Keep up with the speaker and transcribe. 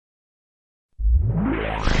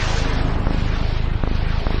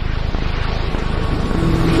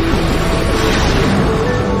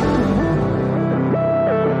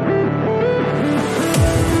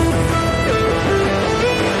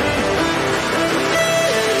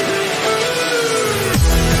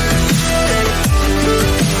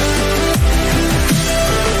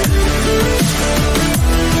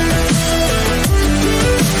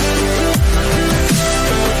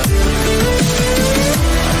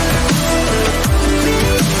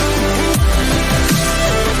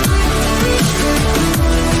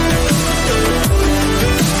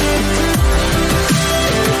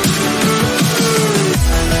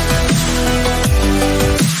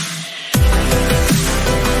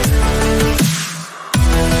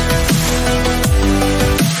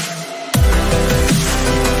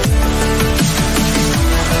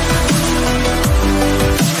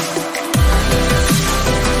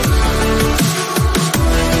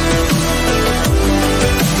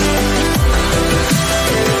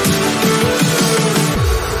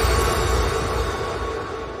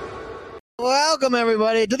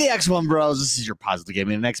everybody, to the X1 Bros. This is your Positive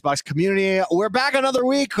Gaming and Xbox community. We're back another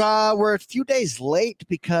week. We're a few days late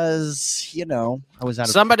because, I was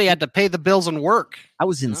Somebody had to pay the bills and work. I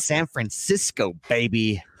was in San Francisco,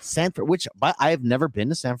 baby. But I have never been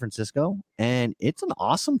to San Francisco, and it's an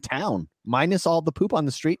awesome town. Minus all the poop on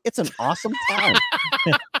the street, it's an awesome town.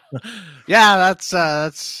 Yeah, that's true.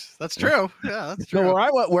 Yeah, that's true. So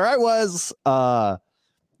where I was, I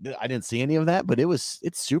didn't see any of that, but it's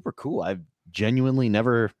super cool. I've genuinely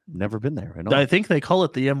never been there at all. I think they call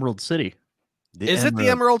it the Emerald City. Is it the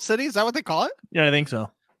Emerald City? Is that what they call it? Yeah, I think so.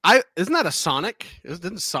 Isn't that a Sonic?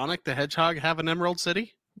 Didn't Sonic the Hedgehog have an Emerald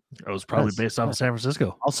City? It was probably based off of San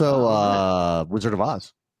Francisco. Also, Wizard of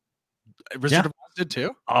Oz. Wizard of Oz did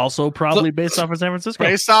too. Also probably based off of San Francisco.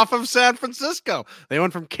 Based off of San Francisco. They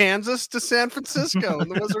went from Kansas to San Francisco in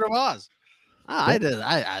the Wizard of Oz. I did.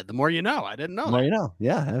 The more you know. I didn't know. The more you know.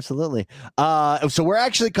 Yeah, absolutely. So we're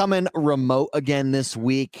actually coming remote again this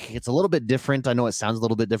week. It's a little bit different. I know it sounds a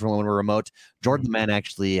little bit different when we're remote. Jordan the Man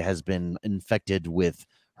actually has been infected with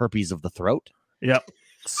herpes of the throat. Yep.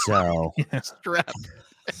 So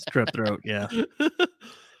strep throat. Yeah.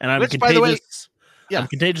 And I'm Which, contagious. by the way, I'm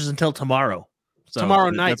contagious until tomorrow. So tomorrow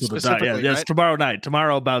night, that's what specifically, yes, right? tomorrow night.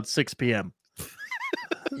 Tomorrow about 6 p.m.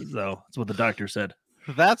 So that's what the doctor said.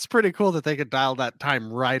 That's pretty cool that they could dial that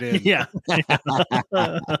time right in. Yeah.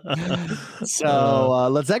 So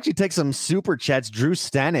let's actually take some super chats. Drew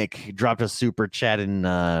Stanek dropped a super chat in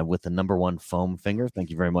with the #1 foam finger. Thank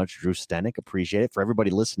you very much, Drew Stanek. Appreciate it. For everybody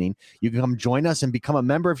listening, you can come join us and become a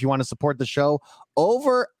member if you want to support the show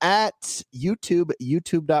over at YouTube,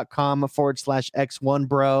 youtube.com/X1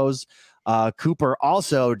 Bros. Cooper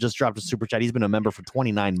also just dropped a super chat. He's been a member for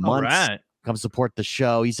 29 months. All right. Come support the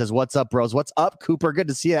show. He says, "What's up, bros? What's up, Cooper? Good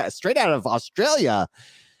to see you straight out of Australia."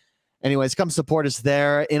 Anyways, come support us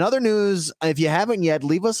there. In other news, if you haven't yet,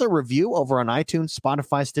 leave us a review over on iTunes,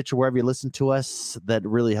 Spotify, Stitcher, wherever you listen to us. That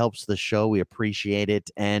really helps the show. We appreciate it.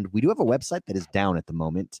 And we do have a website that is down at the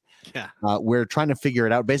moment. Yeah. We're trying to figure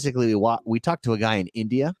it out. Basically, we talked to a guy in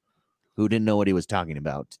India who didn't know what he was talking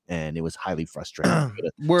about, and it was highly frustrating.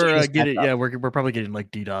 We're probably getting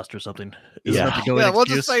like DDoSed or something. We'll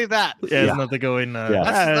just say that. Yeah, it's not the going.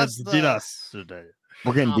 That's it's DDoS today.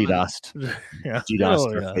 We're getting DDoSed. Yeah.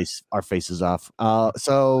 DDoSed our faces off.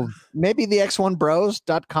 So maybe the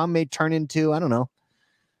x1bros.com may turn into, I don't know,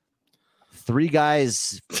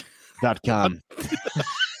 3guys.com.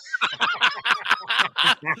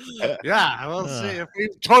 Yeah, we'll see if we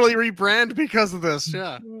totally rebrand because of this.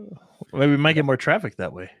 Yeah. Maybe we might get more traffic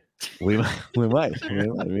that way. We might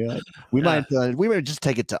just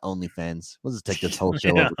take it to OnlyFans. We'll just take this whole show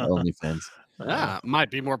over to OnlyFans. Yeah,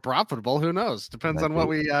 might be more profitable. Who knows? Depends on what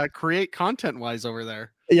we create content wise over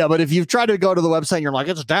there. Yeah, but if you've tried to go to the website and you're like,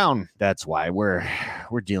 it's down, that's why we're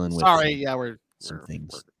dealing with. Sorry, yeah, we're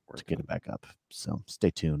things to get it back up. So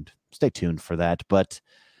stay tuned for that. But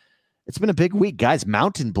it's been a big week, guys.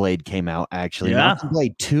 Mountain Blade came out, actually. Yeah. Mountain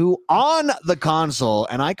Blade 2 on the console,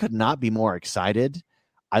 and I could not be more excited.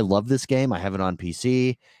 I love this game. I have it on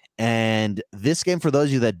PC. And this game, for those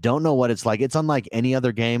of you that don't know what it's like, it's unlike any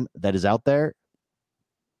other game that is out there.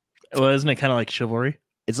 Well, isn't it kind of like Chivalry?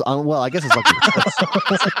 It's I guess it's like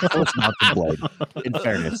it's Mountain Blade, in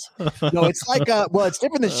fairness. No, it's like it's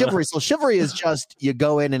different than Chivalry. So Chivalry is just you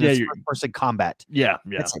go in and it's first-person combat. Yeah.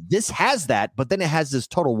 This has that, but then it has this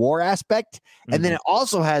Total War aspect, and then it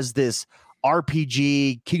also has this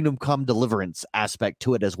RPG Kingdom Come Deliverance aspect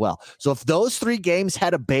to it as well. So if those three games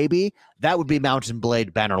had a baby, that would be Mountain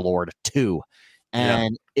Blade Bannerlord 2.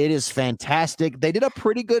 And it is fantastic. They did a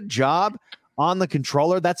pretty good job on the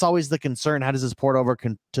controller. That's always the concern. How does this port over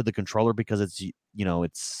to the controller? Because it's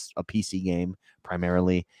a PC game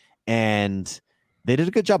primarily. And they did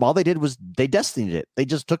a good job. All they did was they Destinied it. They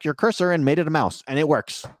just took your cursor and made it a mouse, and it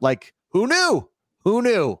works. Like, who knew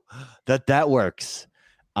that works?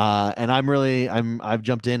 And I've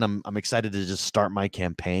jumped in. I'm excited to just start my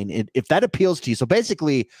campaign. If that appeals to you. So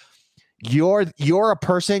basically you're a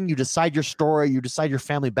person, you decide your story, you decide your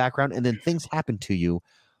family background, and then things happen to you,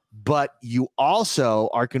 but you also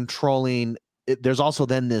are controlling it. There's also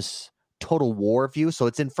then this Total War view. So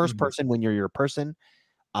it's in first person when you're your person.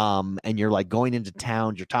 And you're like going into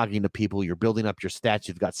towns, you're talking to people, you're building up your stats,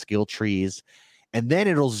 you've got skill trees, and then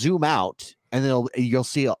it'll zoom out and you'll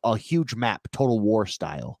see a huge map, Total War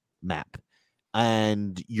style map.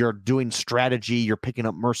 And you're doing strategy, you're picking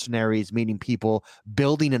up mercenaries, meeting people,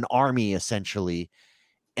 building an army essentially.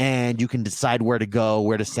 And you can decide where to go,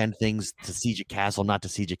 where to send things, to siege a castle, not to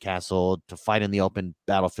siege a castle, to fight in the open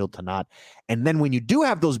battlefield, to not. And then when you do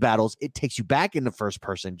have those battles, it takes you back into first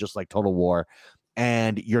person, just like Total War.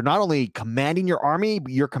 and you're not only commanding your army,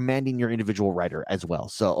 but you're commanding your individual rider as well.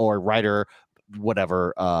 So, or rider,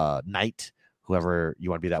 whatever, knight, whoever you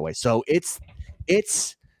want to be that way. So it's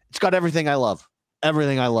got everything I love.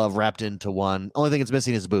 Everything I love wrapped into one. Only thing it's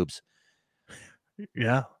missing is boobs.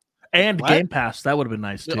 Yeah. And What? Game Pass. That would have been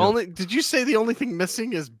nice too. Did you say the only thing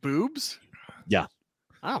missing is boobs? Yeah.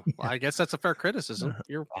 Oh, well, I guess that's a fair criticism.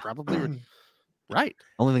 You're probably right.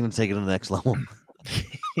 Only thing that's taking it to the next level.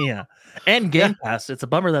 Yeah. And Game Pass. It's a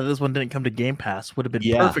bummer that this one didn't come to Game Pass. Would have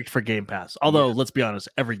been perfect for Game Pass. Although, let's be honest,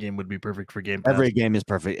 every game would be perfect for Game Pass. Every game is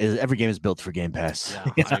perfect. Every game is built for Game Pass.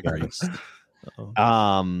 Yeah, I agree.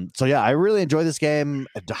 So yeah, I really enjoy this game.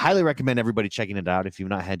 I highly recommend everybody checking it out if you've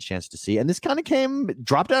not had a chance to see. And this kind of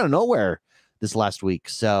dropped out of nowhere this last week.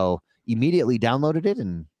 So immediately downloaded it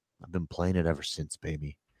and I've been playing it ever since,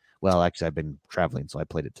 baby. Well, actually I've been traveling, so I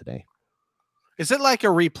played it today. Is it like a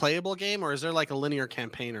replayable game or is there like a linear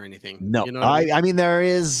campaign or anything? No, you know I mean, there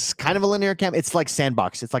is kind of a linear campaign. It's like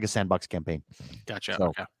sandbox. It's like a sandbox campaign. Gotcha. So,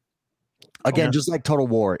 okay. Again, just like Total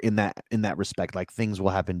War in that respect, like things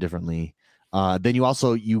will happen differently. Then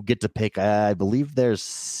you get to pick, I believe there's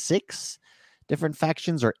 6 different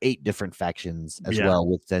factions or 8 different factions as well,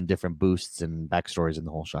 with then different boosts and backstories in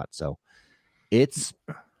the whole shot. So it's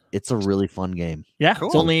a really fun game. Yeah, cool.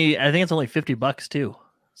 I think it's only $50 too.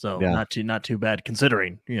 So not too bad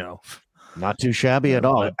considering, Not too shabby at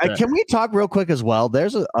all. But, can we talk real quick as well?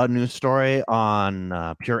 There's a news story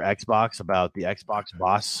on Pure Xbox about the Xbox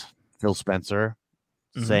boss, Phil Spencer,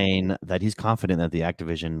 saying that he's confident that the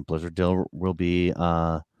Activision Blizzard deal will be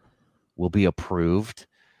approved.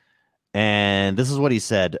 And this is what he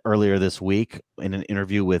said earlier this week in an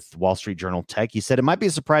interview with Wall Street Journal Tech. He said, it might be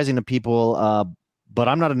surprising to people, but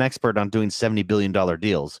I'm not an expert on doing $70 billion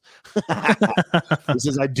deals. He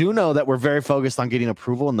says, I do know that we're very focused on getting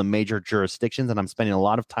approval in the major jurisdictions, and I'm spending a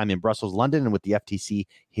lot of time in Brussels, London, and with the FTC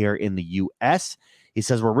here in the U.S. He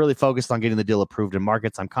says, we're really focused on getting the deal approved in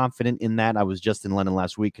markets. I'm confident in that. I was just in London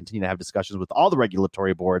last week, continue to have discussions with all the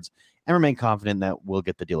regulatory boards, and remain confident that we'll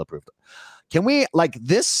get the deal approved. Can we, like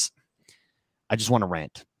this, I just want to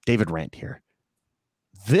rant, David rant here.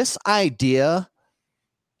 This idea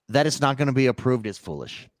that it's not going to be approved is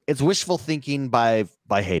foolish. It's wishful thinking by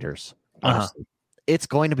haters. Honestly, it's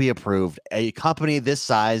going to be approved. A company this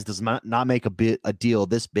size does not make a deal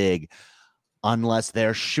this big unless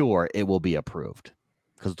they're sure it will be approved.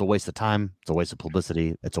 Because it's a waste of time, it's a waste of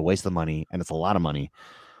publicity, it's a waste of money, and it's a lot of money.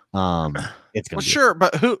 It's going sure,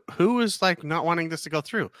 but who is like not wanting this to go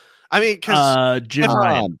through? I mean, because Jim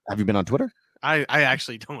Ryan. Have you been on Twitter? I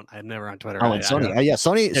actually don't. I'm never on Twitter. Oh, and Sony. Sony. Yeah,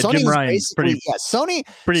 Sony Jim is Ryan's Sony.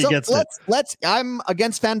 Pretty against it. I'm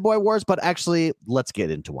against fanboy wars, but actually, let's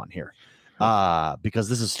get into one here, because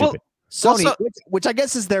this is stupid. Sony, which I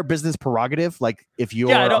guess is their business prerogative. Like, if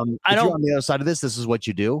you're on the other side of this is what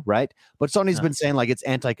you do, right? But Sony's been saying like it's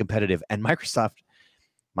anti-competitive, and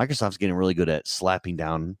Microsoft's getting really good at slapping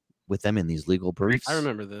down with them in these legal briefs. I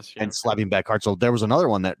remember this, and slapping back hard. So there was another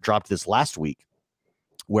one that dropped this last week,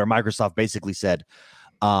 where Microsoft basically said,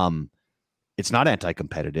 it's not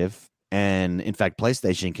anti-competitive. And in fact,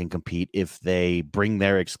 PlayStation can compete if they bring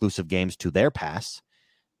their exclusive games to their pass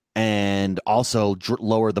and also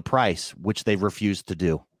lower the price, which they've refused to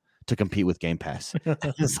do to compete with Game Pass.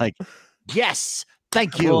 It's like, yes,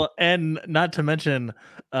 thank you. Well, and not to mention,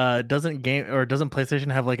 doesn't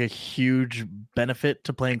PlayStation have like a huge benefit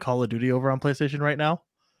to playing Call of Duty over on PlayStation right now?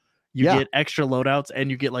 You get extra loadouts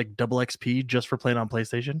and you get like double XP just for playing on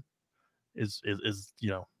PlayStation. I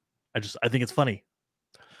think it's funny.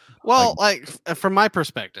 Well, like from my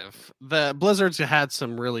perspective, the Blizzard's had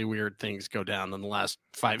some really weird things go down in the last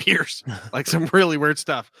 5 years, like some really weird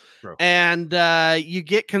stuff. Bro. And you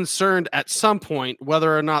get concerned at some point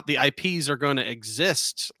whether or not the IPs are going to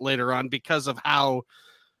exist later on because of how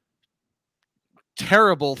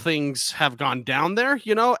terrible things have gone down there,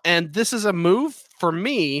 and this is a move for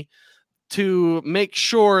me to make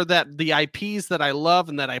sure that the IPs that I love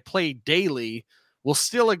and that I play daily will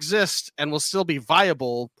still exist and will still be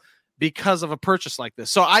viable because of a purchase like this.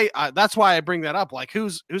 So I that's why I bring that up. Like,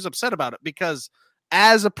 who's upset about it? Because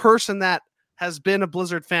as a person that has been a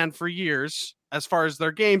Blizzard fan for years, as far as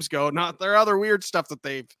their games go, not their other weird stuff that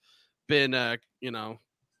they've been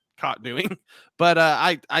caught doing, but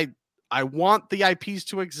I want the IPs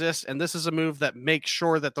to exist, and this is a move that makes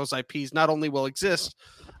sure that those IPs not only will exist,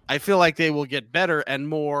 I feel like they will get better and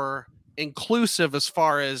more inclusive as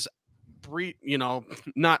far as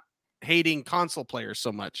not hating console players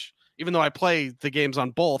so much. Even though I play the games on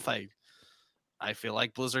both, I feel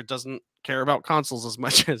like Blizzard doesn't care about consoles as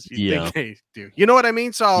much as you think they do. You know what I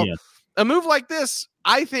mean? So a move like this,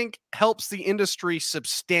 I think, helps the industry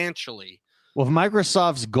substantially Well,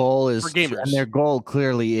 Microsoft's goal is, For gamers. and their goal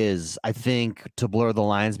clearly is, I think, to blur the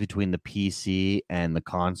lines between the PC and the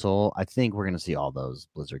console. I think we're going to see all those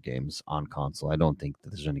Blizzard games on console. I don't think that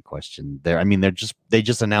there's any question there. I mean, they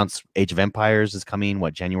just announced Age of Empires is coming,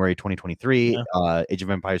 January 2023. Yeah. Age of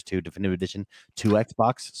Empires 2 Definitive Edition to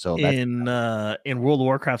Xbox. So that's in World of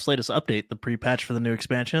Warcraft's latest update, the pre-patch for the new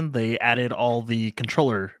expansion, they added all the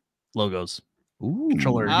controller logos.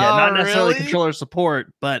 Controller, not necessarily really? controller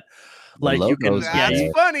support, but like you can, logos, yeah,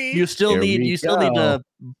 That's funny. you still Here need we to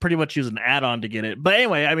pretty much use an add-on to get it. But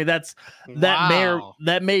anyway, I mean that Wow.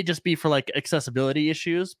 may just be for like accessibility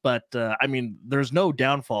issues, but I mean there's no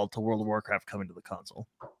downfall to World of Warcraft coming to the console,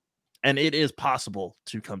 and it is possible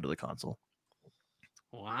to come to the console.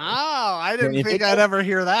 Wow, I didn't If think it- I'd ever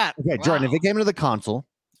hear that. okay, Jordan. If Wow. it came to the console,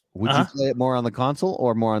 would you play it more on the console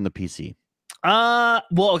or more on the PC?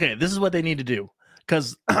 Well, okay, this is what they need to do,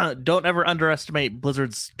 because don't ever underestimate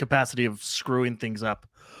Blizzard's capacity of screwing things up.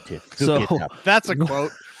 So That's a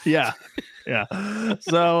quote. yeah.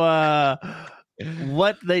 So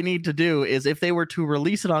what they need to do is, if they were to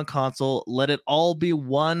release it on console, let it all be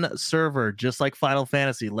one server, just like Final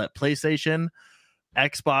Fantasy. Let PlayStation,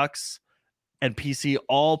 Xbox, and PC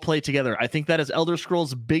all play together. I think that is Elder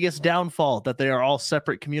Scrolls' biggest downfall, that they are all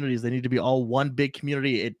separate communities. They need to be all one big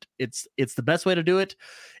community. It's the best way to do it.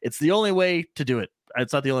 It's the only way to do it.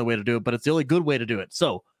 It's not the only way to do it, but it's the only good way to do it.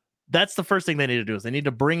 So that's the first thing they need to do, is they need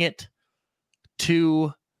to bring it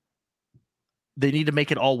to, they need to make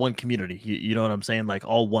it all one community. You know what I'm saying? Like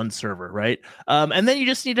all one server, right? And then you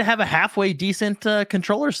just need to have a halfway decent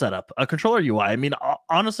controller setup, a controller UI. I mean,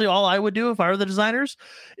 honestly, all I would do if I were the designers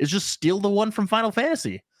is just steal the one from Final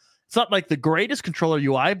Fantasy. It's not like the greatest controller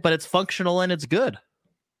UI, but it's functional and it's good.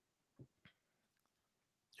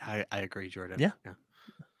 I agree, Jordan. Yeah.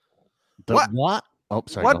 What? Oh,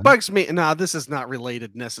 sorry. What bugs me? No, this is not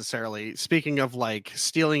related necessarily. Speaking of like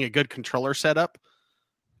stealing a good controller setup,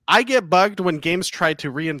 I get bugged when games try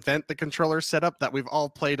to reinvent the controller setup that we've all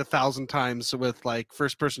played 1,000 times with like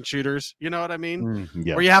first-person shooters. You know what I mean?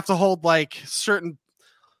 Yeah. Where you have to hold like certain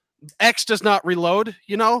X does not reload.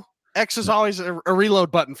 You know, X is always a reload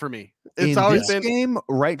button for me. It's In always this been. game,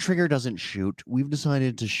 right trigger doesn't shoot. We've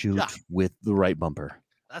decided to shoot with the right bumper.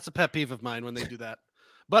 That's a pet peeve of mine when they do that.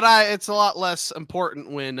 But it's a lot less important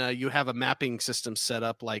when you have a mapping system set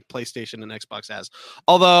up like PlayStation and Xbox has.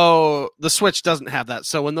 Although the Switch doesn't have that.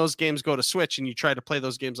 So when those games go to Switch and you try to play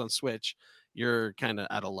those games on Switch, you're kind of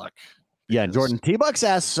out of luck. Yeah, Jordan T-Bucks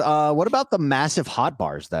asks, what about the massive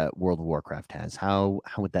hotbars that World of Warcraft has? How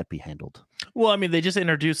would that be handled? Well, I mean, they just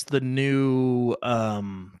introduced the new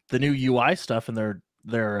UI stuff in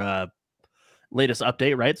their latest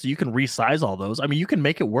update, right? So you can resize all those. I mean, you can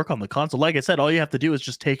make it work on the console. Like I said, all you have to do is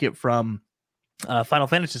just take it from Final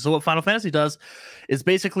Fantasy. So what Final Fantasy does is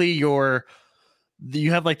basically you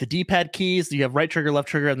have like the D-pad keys, you have right trigger, left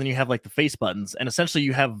trigger, and then you have like the face buttons. And essentially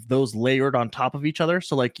you have those layered on top of each other.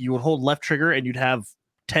 So like you would hold left trigger and you'd have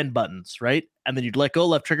 10 buttons, right? And then you'd let go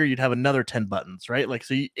left trigger, you'd have another 10 buttons, right? Like,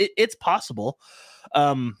 so it's possible.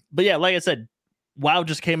 But yeah, like I said, WoW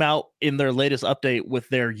just came out in their latest update with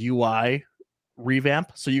their UI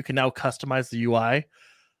revamp, so you can now customize the UI.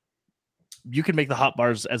 You can make the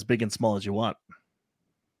hotbars as big and small as you want.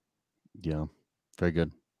 Yeah, very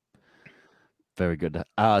good. Very good.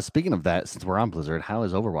 Speaking of that, since we're on Blizzard, how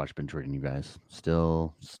has Overwatch been treating you guys?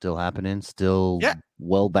 Still happening? Still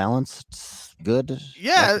well balanced? Good?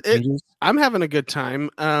 Yeah, I'm having a good time,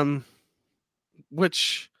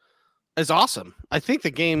 which is awesome. I think the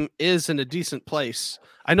game is in a decent place.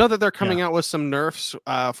 I know that they're coming out with some nerfs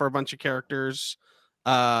for a bunch of characters.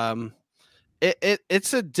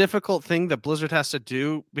 It's a difficult thing that Blizzard has to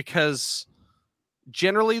do, because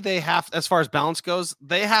generally they have, as far as balance goes,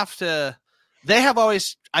 they have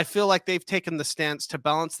always, I feel like they've taken the stance to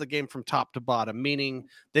balance the game from top to bottom, meaning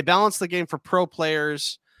they balance the game for pro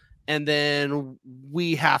players, and then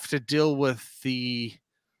we have to deal with the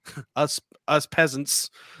us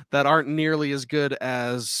peasants that aren't nearly as good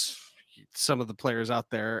as some of the players out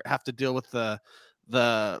there, have to deal with the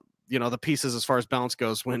pieces as far as balance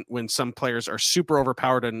goes when some players are super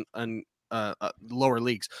overpowered and lower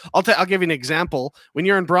leagues. I'll give you an example. When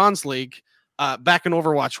you're in Bronze League, back in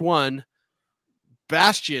Overwatch 1,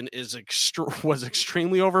 Bastion was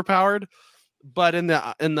extremely overpowered, but in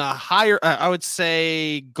the higher, I would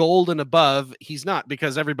say gold and above, he's not,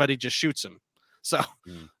 because everybody just shoots him. So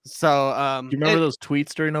do you remember those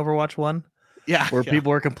tweets during Overwatch 1? Yeah, where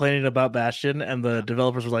people were complaining about Bastion, and the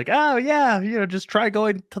developers were like, "Oh yeah, just try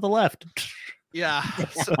going to the left." Yeah.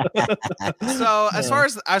 So as far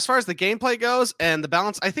as the gameplay goes and the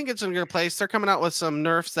balance, I think it's in a good place. They're coming out with some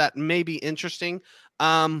nerfs that may be interesting,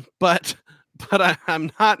 but but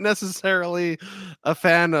I'm not necessarily a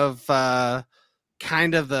fan of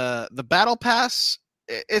kind of the battle pass.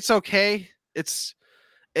 It's okay. It's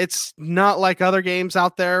not like other games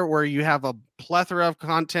out there where you have a plethora of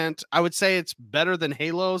content. I would say it's better than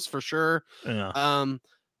Halo's for sure. Yeah.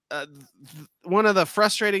 One of the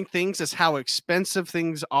frustrating things is how expensive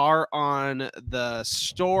things are on the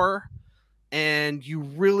store, and you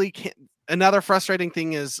really can't. Another frustrating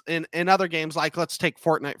thing is in other games, like let's take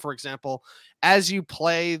Fortnite for example. As you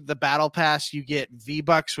play the battle pass, you get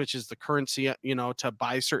V-Bucks, which is the currency, to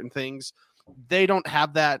buy certain things. They don't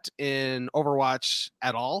have that in Overwatch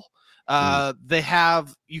at all.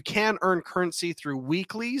 You can earn currency through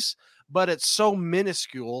weeklies, but it's so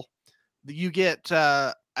minuscule. You get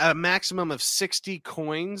a maximum of 60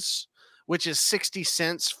 coins, which is 60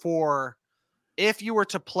 cents for if you were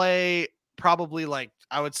to play probably like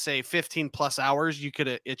I would say 15 plus hours, you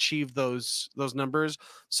could achieve those numbers.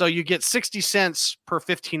 So you get 60 cents per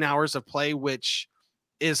 15 hours of play, which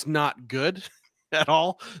is not good at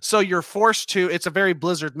all. So you're forced to, it's a very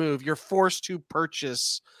Blizzard move. You're forced to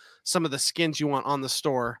purchase some of the skins you want on the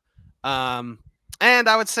store. And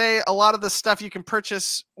I would say a lot of the stuff you can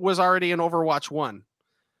purchase was already in Overwatch 1.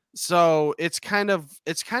 So it's kind of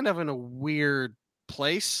in a weird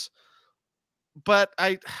place. But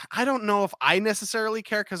I don't know if I necessarily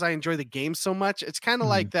care because I enjoy the game so much. It's kind of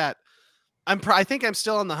like that. I think I'm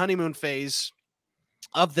still on the honeymoon phase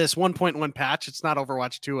of this 1.1 patch. It's not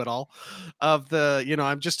Overwatch 2 at all. Of the,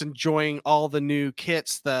 I'm just enjoying all the new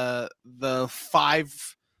kits, the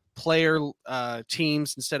 5 player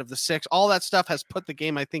teams instead of the 6. All that stuff has put the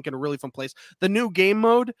game, I think, in a really fun place. The new game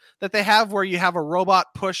mode that they have where you have a robot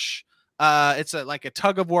push, it's like a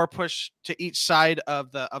tug of war push to each side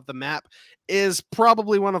of the map, is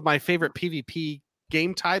probably one of my favorite PvP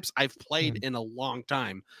game types I've played in a long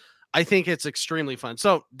time. I think it's extremely fun.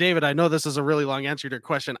 So, David, I know this is a really long answer to your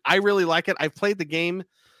question. I really like it. I've played the game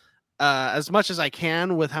as much as I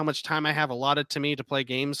can with how much time I have allotted to me to play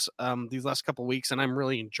games these last couple weeks, and I'm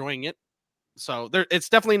really enjoying it. So it's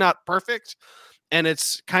definitely not perfect, and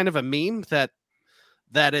it's kind of a meme that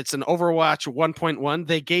it's an Overwatch 1.1.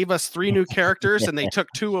 They gave us 3 new characters and they took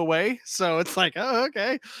 2 away. So it's like, oh,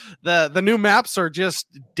 okay. The new maps are just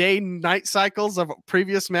day-night cycles of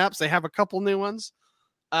previous maps. They have a couple new ones.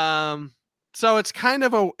 So it's kind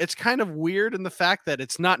of weird in the fact that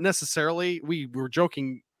it's not necessarily, we were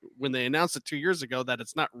joking when they announced it 2 years ago that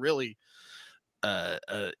it's not really a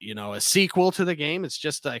sequel to the game. It's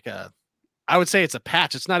just like I would say it's a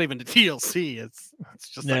patch. It's not even a DLC. It's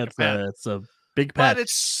just like a patch. It's a big patch. But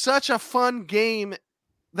it's such a fun game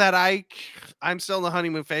that I'm still in the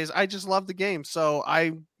honeymoon phase. I just love the game. So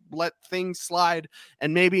I let things slide,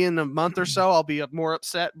 and maybe in a month or so I'll be more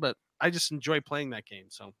upset, but I just enjoy playing that game.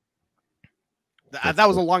 So that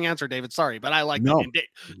was a long answer, David. Sorry, but I like the game.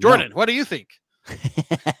 Jordan, what do you think?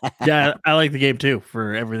 Yeah, I like the game too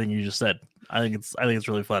for everything you just said. I think it's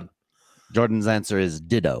really fun. Jordan's answer is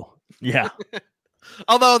ditto. Yeah.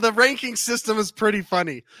 Although the ranking system is pretty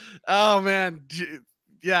funny. Oh man.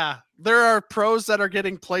 Yeah. There are pros that are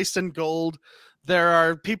getting placed in gold. There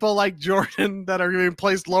are people like Jordan that are getting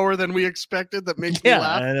placed lower than we expected. That makes me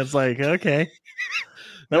laugh. And it's like, okay.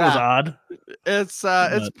 That was odd.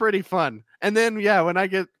 It's pretty fun. And then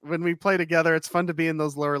when we play together, it's fun to be in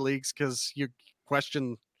those lower leagues because you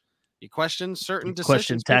question certain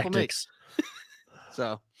decisions people make.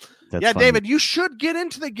 So that's funny. David, you should get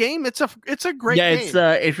into the game. It's a great game. It's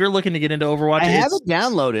if you're looking to get into Overwatch, I have it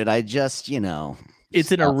downloaded. I just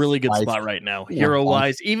it's in a really good spot right now, hero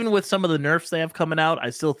wise. Even with some of the nerfs they have coming out, I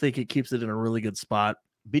still think it keeps it in a really good spot.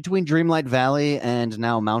 Between Dreamlight Valley and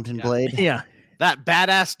now Mountain Blade. Yeah. That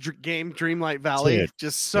badass game, Dreamlight Valley,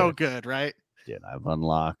 just so good, right? Dude, I've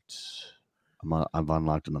unlocked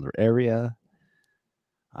another area.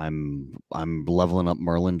 I'm leveling up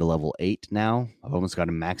Merlin to level 8 now. I've almost got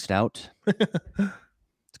him maxed out.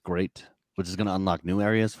 It's great, which is going to unlock new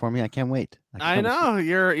areas for me. I can't wait. I know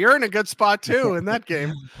you're in a good spot too in that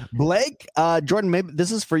game. Blake, Jordan, maybe this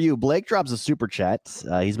is for you. Blake drops a super chat.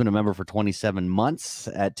 He's been a member for 27 months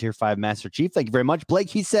at Tier 5 Master Chief. Thank you very much, Blake.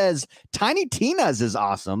 He says Tiny Tina's is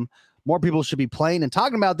awesome. More people should be playing and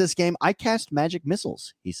talking about this game. I cast magic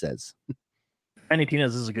missiles, he says. Tiny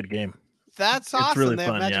Tina's is a good game. That's awesome. Really they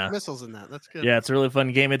fun, have magic missiles in that. That's good. Yeah, it's a really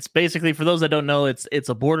fun game. It's basically, for those that don't know, it's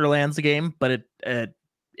a Borderlands game, but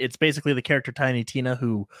it's basically the character Tiny Tina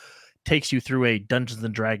who takes you through a Dungeons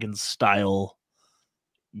and Dragons style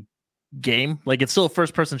game. Like, it's still a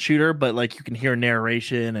first person shooter, but like you can hear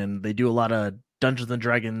narration and they do a lot of Dungeons and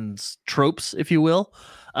Dragons tropes, if you will.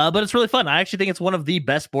 But it's really fun. I actually think it's one of the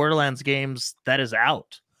best Borderlands games that is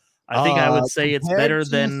out. I think I would say it's compared better to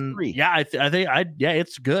than 3. Yeah, I think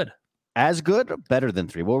it's good. As good or better than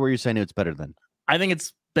 3? What were you saying it's better than? I think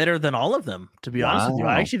it's better than all of them, to be honest with you.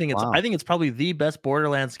 I actually think Wow. I think it's probably the best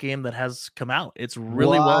Borderlands game that has come out. It's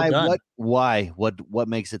really well done. Why? What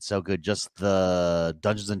makes it so good? Just the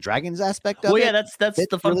Dungeons and Dragons aspect of it? Well, yeah, that's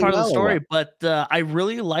the fun really part of well, the or story. what? But I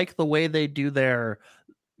really like the way they do their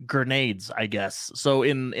grenades, I guess. So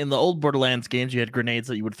in the old Borderlands games, you had grenades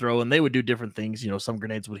that you would throw, and they would do different things. You know, some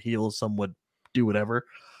grenades would heal, some would do whatever.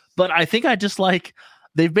 But I think I just like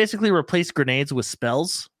they've basically replaced grenades with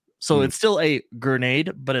spells. So it's still a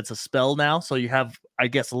grenade, but it's a spell now. So you have, I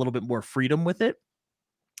guess, a little bit more freedom with it.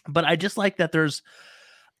 But I just like that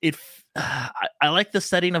I like the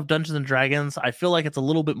setting of Dungeons and Dragons. I feel like it's a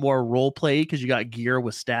little bit more role play because you got gear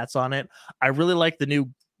with stats on it. I really like the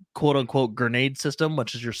new quote unquote grenade system,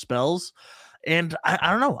 which is your spells. And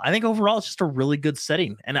I don't know. I think overall it's just a really good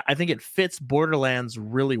setting. And I think it fits Borderlands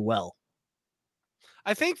really well.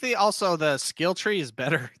 I think the skill tree is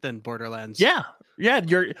better than Borderlands. Yeah.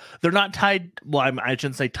 They're not tied. Well, I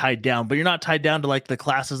shouldn't say tied down, but you're not tied down to like the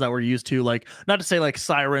classes that we're used to. Like, not to say like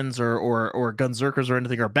sirens or gunzerkers or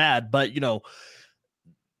anything are bad, but you know,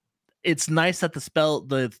 it's nice that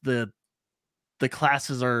the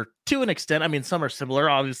classes are, to an extent. I mean, some are similar.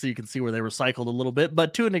 Obviously, you can see where they recycled a little bit,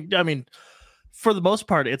 but for the most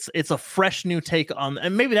part, it's a fresh new take on,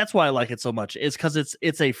 and maybe that's why I like it so much. Is because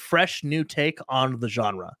it's a fresh new take on the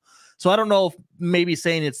genre. So I don't know if maybe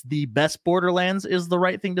saying it's the best Borderlands is the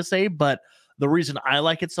right thing to say, but the reason I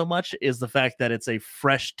like it so much is the fact that it's a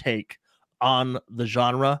fresh take on the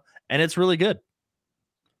genre, and it's really good.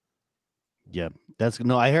 Yeah,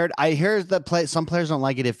 I heard that some players don't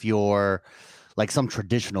like it if you're like some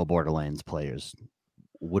traditional Borderlands players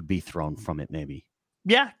would be thrown from it, maybe.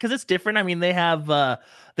 Yeah, because it's different. I mean, they have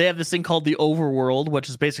this thing called the Overworld, which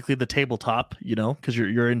is basically the tabletop, you know, because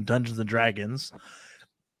you're in Dungeons and Dragons.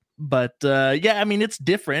 But yeah, I mean, it's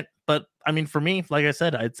different. But I mean, for me, like I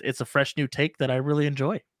said, it's a fresh new take that I really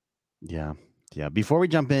enjoy. Yeah. Before we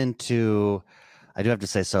jump into, I do have to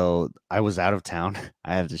say, so I was out of town.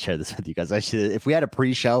 I have to share this with you guys. If we had a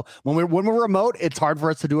pre-show when we're remote, it's hard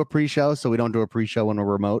for us to do a pre-show, so we don't do a pre-show when we're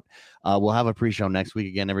remote. We'll have a pre-show next week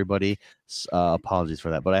again, everybody. Apologies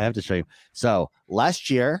for that, but I have to show you. So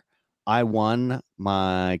last year, I won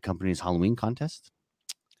my company's Halloween contest.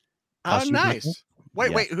 Oh, nice.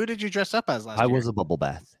 Wait, who did you dress up as last year? I was a bubble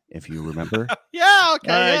bath, if you remember. Yeah,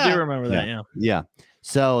 okay. I do remember that, yeah.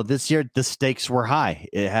 So this year the stakes were high.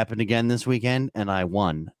 It happened again this weekend, and I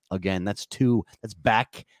won again. That's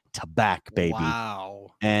back to back, baby. Wow.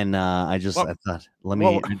 And I thought, let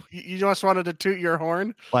me. You just wanted to toot your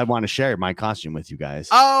horn? Well, I want to share my costume with you guys.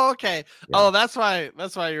 Oh, okay. Yeah. Oh, that's why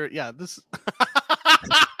you're. Yeah, this.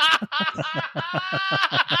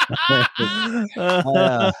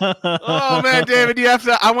 Oh man, David,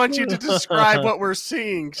 I want you to describe what we're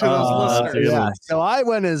seeing to those listeners. Yeah. So I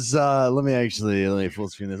went as let me full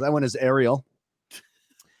screen this. I went as Ariel.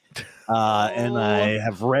 And I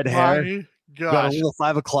have red hair. Got a little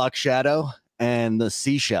 5 o'clock shadow and the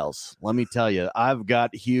seashells. Let me tell you, I've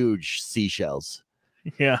got huge seashells.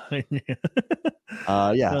 Yeah.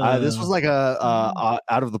 This was like a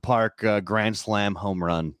out of the park grand slam home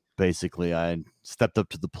run. Basically, I stepped up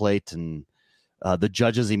to the plate, and the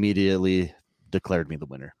judges immediately declared me the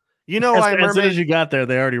winner. You know why as soon as you got there,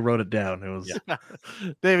 they already wrote it down. It was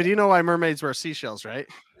David. You know why mermaids wear seashells, right?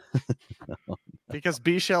 No. Because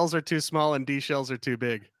B shells are too small and D shells are too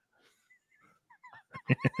big.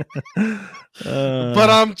 But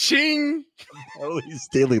I'm ching. Oh, he's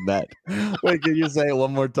stealing that. Wait, can you say it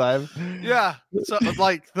one more time? Yeah. So,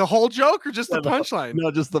 like the whole joke or just the punchline?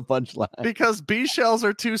 No, just the punchline. Because B shells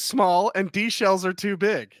are too small and D shells are too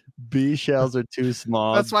big. B shells are too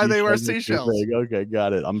small. That's why they wear seashells. Okay,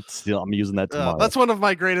 got it. I'm using that tomorrow. That's one of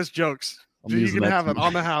my greatest jokes. You can have it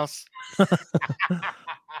on the house.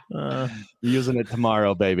 Using it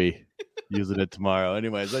tomorrow, baby. Using it tomorrow.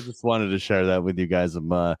 Anyways, I just wanted to share that with you guys.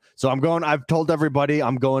 I've told everybody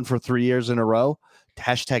I'm going for 3 years in a row.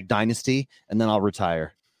 # Dynasty, and then I'll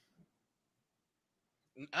retire.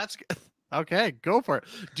 That's good. Okay, go for it.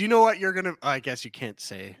 Do you know what you're gonna? I guess you can't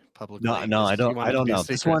say publicly. No, I don't know.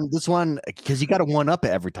 This one, because you got to one up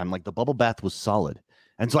it every time. Like the bubble bath was solid,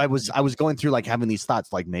 and so I was going through like having these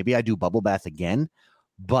thoughts, like maybe I do bubble bath again.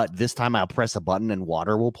 But this time I'll press a button and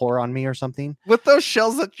water will pour on me or something. With those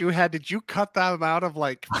shells that you had, did you cut them out of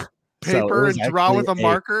like paper and draw with a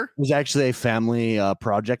marker? It was actually a family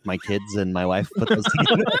project. My kids and my wife put those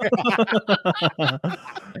together.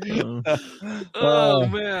 Oh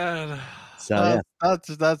man. So yeah.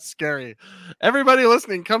 That's scary. Everybody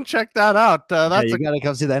listening, come check that out. That's you gotta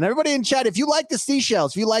come see that. And everybody in chat, if you like the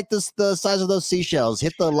seashells, if you like the size of those seashells,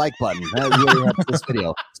 hit the like button. That really helps this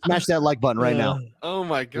video. Smash that like button right now. Oh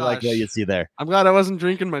my gosh. You like what you see there. I'm glad I wasn't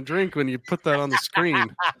drinking my drink when you put that on the screen.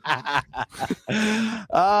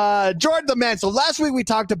 Jordan the Man. So last week we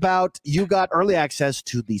talked about you got early access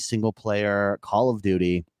to the single player Call of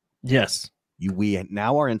Duty. Yes. We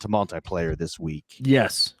now are into multiplayer this week.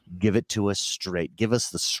 Yes. Give it to us straight. Give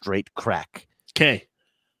us the straight crack. Okay.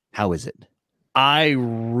 How is it? I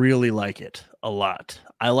really like it a lot.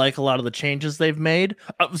 I like a lot of the changes they've made.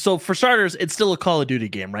 So for starters, it's still a Call of Duty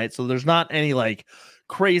game, right? So there's not any like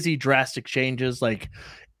crazy drastic changes. Like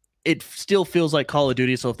it still feels like Call of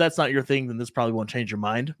Duty. So if that's not your thing, then this probably won't change your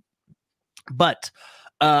mind. But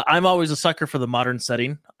I'm always a sucker for the modern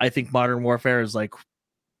setting. I think Modern Warfare is like,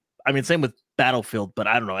 I mean, same with Battlefield, but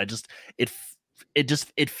I don't know. It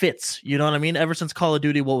fits. You know what I mean? Ever since Call of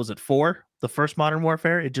Duty, what was it, 4? The first Modern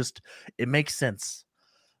Warfare, it makes sense.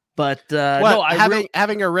 But no,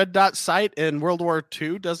 having a red dot sight in World War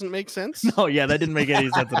II doesn't make sense. No, yeah, that didn't make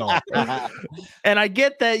any sense at all. And I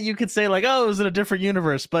get that you could say like, oh, it was in a different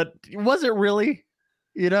universe, but was it really?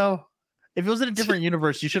 You know, if it was in a different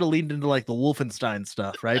universe, you should have leaned into like the Wolfenstein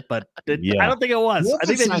stuff, right? But I don't think it was. I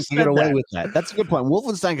think they just can get away with that. That's a good point.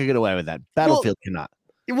 Wolfenstein could get away with that. Battlefield cannot.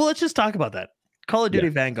 Well, let's just talk about that. Call of Duty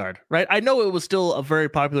Vanguard, right? I know it was still a very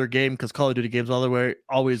popular game because Call of Duty games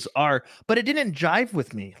always are, but it didn't jive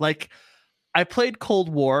with me. Like, I played Cold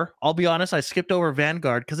War. I'll be honest, I skipped over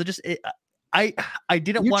Vanguard because I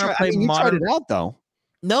didn't want to play modern. You tried it out though.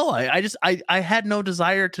 No, I had no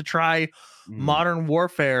desire to try Modern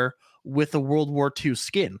Warfare with a World War II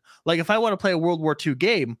skin. Like, if I want to play a World War II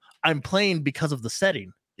game, I'm playing because of the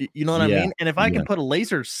setting. You know what I mean? And if I can put a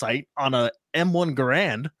laser sight on a M1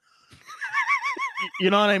 Garand,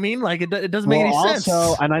 you know what I mean? Like, it doesn't make any sense.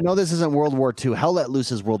 Also, and I know this isn't World War II. Hell Let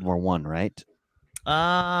Loose is World War I, right?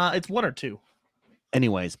 It's 1 or 2.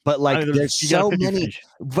 Anyways, but like there's so many.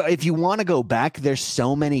 But if you want to go back, there's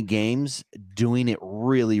so many games doing it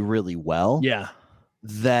really, really well. Yeah.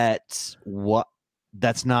 That's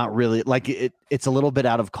not really like it's a little bit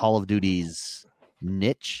out of Call of Duty's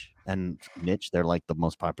niche. They're like the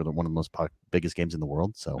most popular, one of the most biggest games in the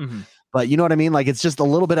world. So, but you know what I mean? Like, it's just a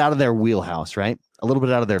little bit out of their wheelhouse, right? A little bit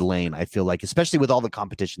out of their lane. I feel like, especially with all the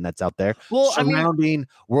competition that's out there. Well, surrounding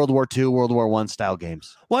World War II, World War I style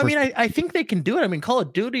games. Well, I think they can do it. I mean, Call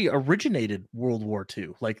of Duty originated World War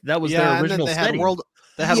II. Like, that was their original setting.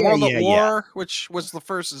 They had World at War, which was the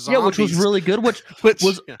first zombies. Yeah, which was really good. Which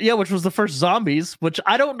was the first zombies. Which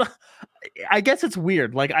I don't know. I guess it's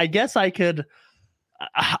weird. Like, I guess I could.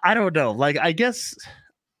 I don't know. Like, I guess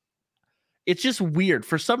it's just weird.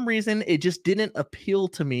 For some reason, it just didn't appeal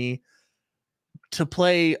to me to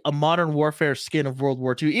play a Modern Warfare skin of World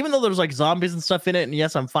War II, even though there's like zombies and stuff in it. And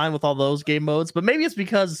yes, I'm fine with all those game modes, but maybe it's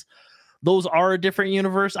because those are a different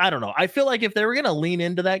universe. I don't know. I feel like if they were going to lean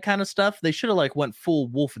into that kind of stuff, they should have like went full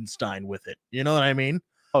Wolfenstein with it. You know what I mean?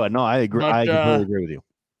 Oh, no, I agree. I completely agree with you.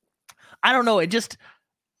 I don't know. It just,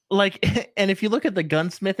 like, and if you look at the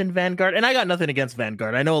gunsmith in Vanguard, and I got nothing against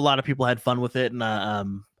Vanguard. I know a lot of people had fun with it,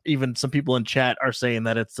 and even some people in chat are saying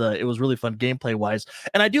that it was really fun gameplay wise.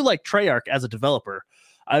 And I do like Treyarch as a developer.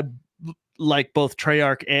 I like both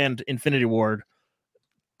Treyarch and Infinity Ward.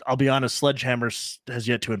 I'll be honest, Sledgehammer has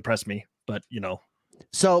yet to impress me, but you know.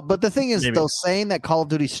 So, but the thing is, though, saying that Call of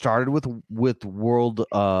Duty started with World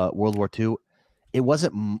War II, was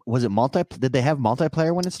it did they have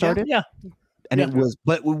multiplayer when it started? Yeah. And it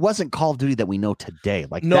wasn't Call of Duty that we know today.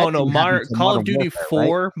 Like, no, Call of Duty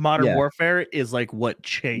 4 right? Modern Warfare is like what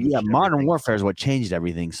changed. Yeah, Modern Warfare is what changed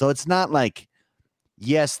everything. So it's not like,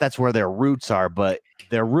 yes, that's where their roots are, but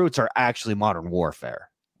their roots are actually Modern Warfare.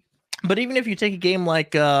 But even if you take a game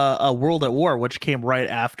like a World at War, which came right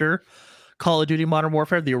after Call of Duty Modern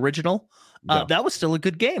Warfare, the original, that was still a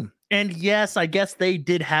good game. And yes, I guess they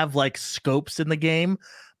did have like scopes in the game,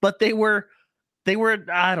 but they were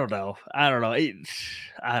I don't know. I don't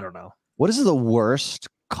know. What is the worst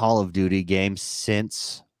Call of Duty game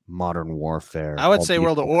since Modern Warfare? I would say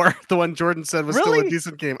World at War. The one Jordan said was still a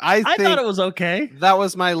decent game. I thought it was okay. That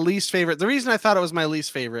was my least favorite. The reason I thought it was my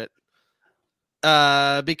least favorite,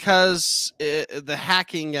 because the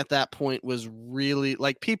hacking at that point was really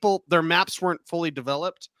like their maps weren't fully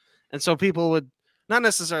developed. And so people would not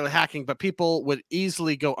necessarily hacking, but people would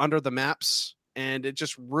easily go under the maps. And it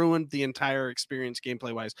just ruined the entire experience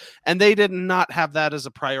gameplay wise. And they did not have that as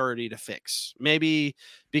a priority to fix. Maybe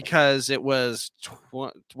because it was,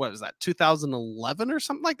 what was that, 2011 or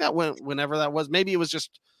something like that? Whenever that was. Maybe it was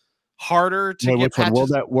just harder to get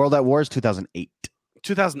patches. World at War is 2008.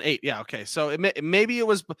 2008. Yeah. Okay. So maybe it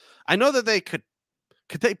was. I know that they could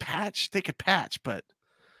they patch? They could patch, but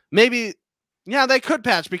maybe. Yeah, they could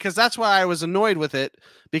patch, because that's why I was annoyed with it,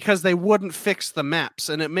 because they wouldn't fix the maps,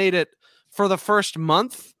 and it made it for the first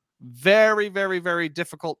month very, very, very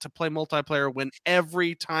difficult to play multiplayer when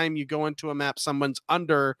every time you go into a map, someone's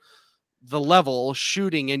under the level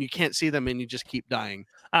shooting and you can't see them and you just keep dying.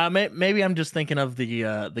 Maybe I'm just thinking of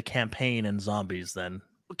the campaign and zombies then.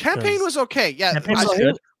 Campaign was okay. Yeah, campaign was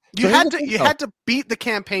good. You had to beat the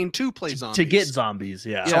campaign to play zombies. To get zombies,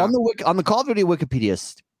 yeah. So on the Call of Duty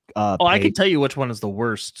Wikipedia. I can tell you which one is the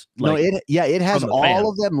worst. It has all fans.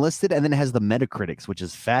 of them listed, and then it has the Metacritics, which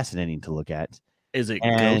is fascinating to look at. Is it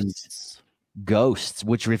Ghosts?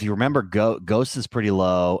 Which, if you remember, Ghosts is pretty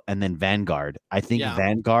low, and then Vanguard. I think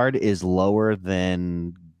Vanguard is lower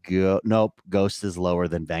than Ghost is lower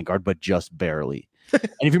than Vanguard, but just barely. And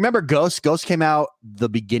if you remember, Ghost came out the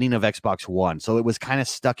beginning of Xbox One, so it was kind of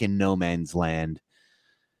stuck in no man's land.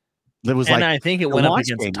 It was I think it went up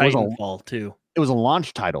against Titanfall too. It was a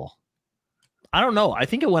launch title. I don't know. I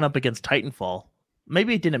think it went up against Titanfall.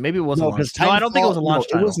 Maybe it didn't. Maybe it wasn't. No, I don't think it was a launch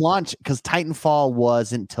title. It was launch because Titanfall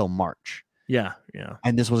wasn't until March. Yeah.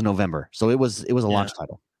 And this was November, so it was a launch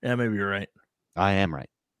title. Yeah, maybe you're right. I am right.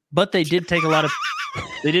 But they did take a lot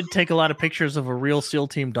of pictures of a real SEAL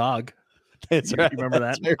Team dog. That's right. You remember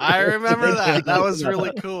that? Right. I remember that. That was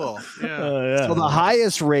really cool. Yeah. So the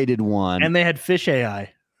highest rated one, and they had fish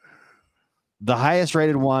AI. The highest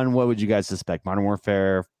rated one, what would you guys suspect? Modern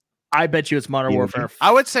Warfare? I bet you it's Modern Warfare.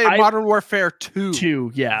 I would say Modern Warfare 2.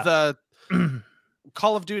 2, yeah. The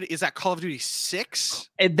Call of Duty, is that Call of Duty 6?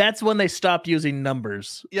 And that's when they stopped using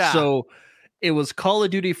numbers. Yeah. So it was Call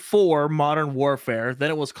of Duty 4 Modern Warfare,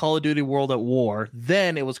 then it was Call of Duty World at War,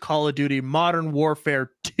 then it was Call of Duty Modern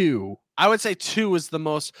Warfare 2. I would say 2 is the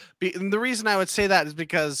most. And the reason I would say that is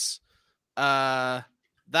because that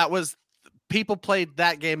was. People played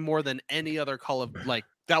that game more than any other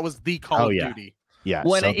that was the Call of Duty. Yeah.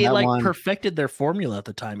 When it perfected their formula at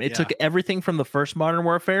the time. It took everything from the first Modern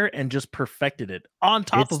Warfare and just perfected it on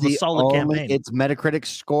top of a solid campaign. Its Metacritic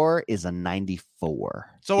score is a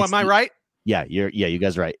 94. So am I right? Yeah, you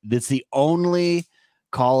guys are right. It's the only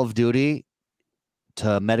Call of Duty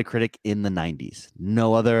to Metacritic in the 90s.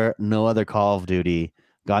 No other Call of Duty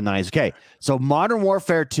got in the 90s. Okay. So Modern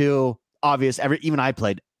Warfare 2, obvious, even I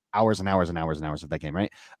played hours and hours and hours and hours of that game,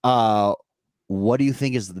 right? What do you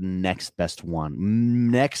think is the next best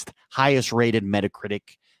one? Next highest rated Metacritic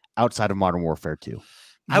outside of Modern Warfare 2?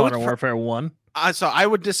 Modern Warfare 1? So I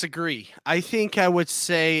would disagree. I think I would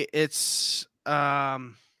say it's oh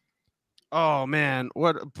man,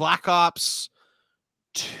 what Black Ops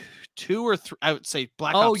 2 or 3? I would say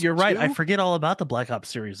Black Ops. Oh, you're right. 2? I forget all about the Black Ops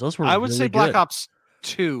series. Those were I would really say Black good. Ops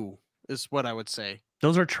 2 is what I would say.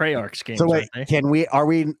 Those are Treyarch's games. So wait, are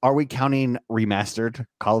we counting remastered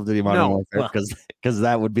Call of Duty Modern Warfare? Because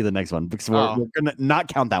that would be the next one. Because we're gonna not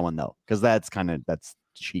count that one though, because that's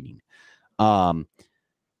cheating.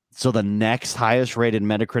 So the next highest rated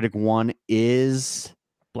Metacritic one is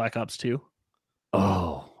Black Ops 2.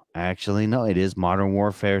 Oh, actually no, it is Modern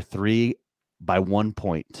Warfare 3 by 1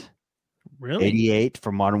 point. Really? 88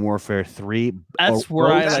 for Modern Warfare 3. That's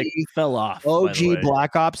where I fell off. OG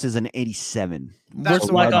Black Ops is an 87. What's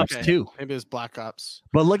Black Ops 2? Maybe it's Black Ops.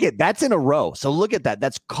 But that's in a row. So look at that.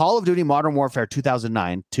 That's Call of Duty Modern Warfare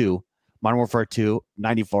 2009, 2. Modern Warfare 2,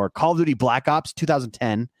 94. Call of Duty Black Ops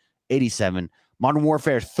 2010, 87. Modern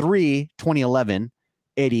Warfare 3, 2011,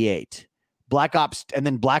 88. Black Ops, and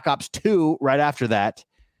then Black Ops 2 right after that.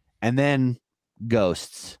 And then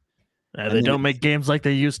Ghosts. They don't make games like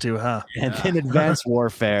they used to, huh? And then Advanced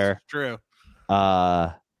Warfare. True.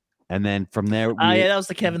 And then from there, that was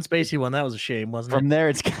the Kevin Spacey one. That was a shame, wasn't it? From there,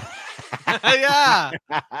 it's yeah.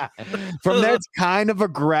 From there, it's kind of a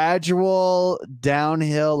gradual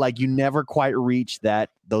downhill. Like you never quite reach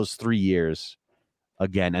those 3 years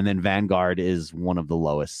again. And then Vanguard is one of the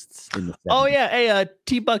lowest in the 70s. Oh yeah, hey,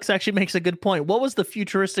 T-Bucks actually makes a good point. What was the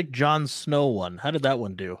futuristic Jon Snow one? How did that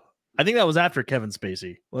one do? I think that was after Kevin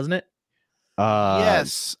Spacey, wasn't it?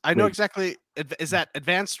 Yes, I know exactly. Is that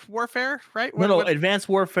Advanced Warfare, right? No, Advanced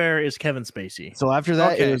Warfare is Kevin Spacey. So after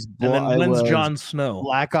that, it was and then when's Jon Snow?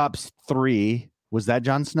 Black Ops 3. Was that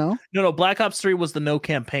Jon Snow? No, Black Ops 3 was the no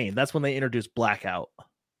campaign. That's when they introduced Blackout.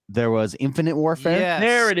 There was Infinite Warfare. Yes.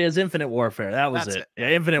 There it is, Infinite Warfare. That's it. Yeah,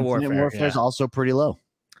 Infinite Warfare. Infinite Warfare is also pretty low.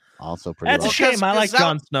 That's a shame. I like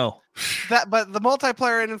Jon Snow. But the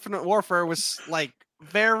multiplayer in Infinite Warfare was like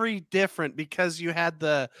very different because you had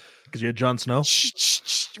because you had Jon Snow,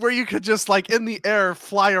 where you could just like in the air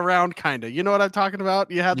fly around, kind of. You know what I'm talking about?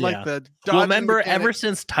 You had like the well, remember ever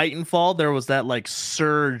since Titanfall, there was that like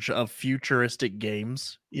surge of futuristic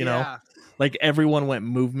games. You know, like everyone went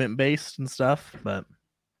movement based and stuff. But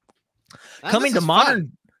coming to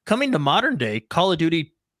modern day, Call of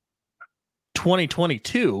Duty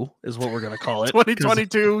 2022 is what we're gonna call it.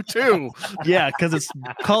 2022 too. Yeah, because it's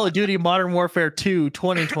Call of Duty Modern Warfare 2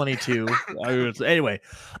 2022. Anyway,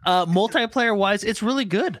 multiplayer wise, it's really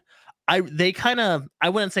good. They kind of, I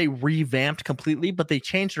wouldn't say revamped completely, but they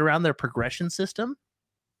changed around their progression system,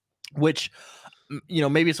 which, you know,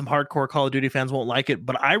 maybe some hardcore Call of Duty fans won't like it,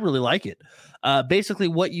 but I really like it. Basically,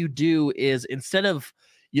 what you do is instead of,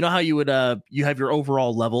 you know how you would you have your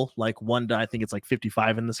overall level, like 1 to I think it's like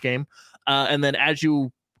 55 in this game. And then as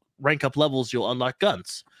you rank up levels, you'll unlock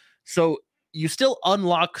guns. So you still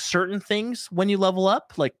unlock certain things when you level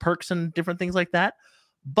up, like perks and different things like that.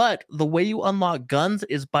 But the way you unlock guns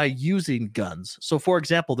is by using guns. So for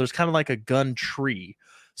example, there's kind of like a gun tree.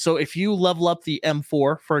 So if you level up the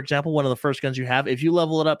M4, for example, one of the first guns you have, if you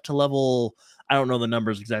level it up to level, I don't know the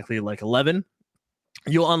numbers exactly, like 11,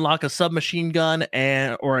 you'll unlock a submachine gun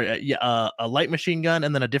or a light machine gun,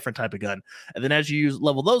 and then a different type of gun. And then as you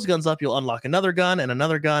level those guns up, you'll unlock another gun and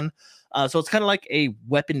another gun. So it's kind of like a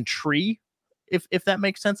weapon tree, if that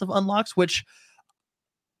makes sense, of unlocks, which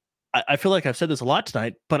I feel like I've said this a lot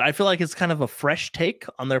tonight, but I feel like it's kind of a fresh take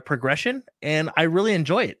on their progression, and I really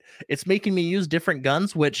enjoy it. It's making me use different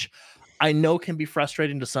guns, which I know can be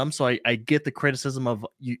frustrating to some, so I get the criticism of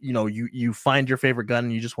you find your favorite gun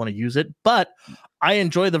and you just want to use it, but I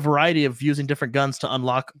enjoy the variety of using different guns to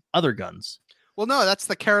unlock other guns. Well, no, that's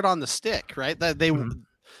the carrot on the stick, right? That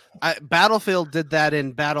Battlefield did that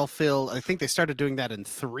in Battlefield. I think they started doing that in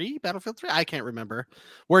Battlefield 3. I can't remember,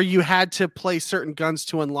 where you had to play certain guns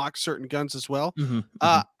to unlock certain guns as well.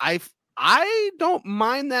 I don't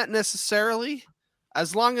mind that necessarily,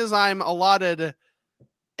 as long as I'm allotted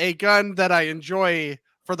a gun that I enjoy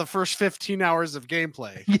for the first 15 hours of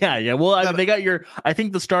gameplay. Yeah. Well, I mean, they got I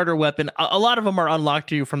think the starter weapon, a lot of them are unlocked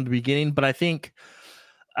to you from the beginning, but I think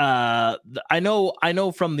I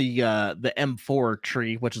know from the M4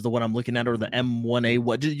 tree, which is the one I'm looking at, or the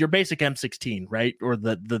M1A, your basic M16, right? Or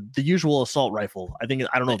the usual assault rifle. I don't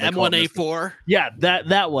know. M1A4. Yeah,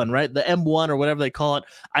 that one, right? The M1 or whatever they call it.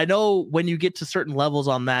 I know when you get to certain levels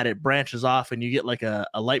on that, it branches off and you get like a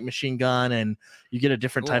light machine gun and you get a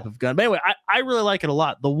different type of gun. But anyway, I really like it a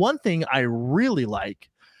lot. The one thing I really like,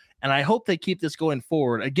 and I hope they keep this going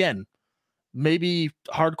forward, again, maybe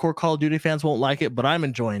hardcore Call of Duty fans won't like it, but I'm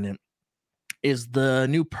enjoying it, is the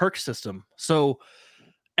new perk system. So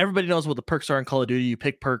everybody knows what the perks are in Call of Duty. You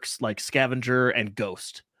pick perks like Scavenger and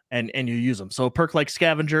Ghost, and you use them. So a perk like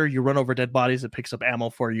Scavenger, you run over dead bodies, it picks up ammo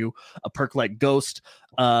for you. A perk like Ghost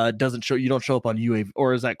you don't show up on UAV,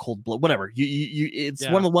 or is that Cold Blood? Whatever. It's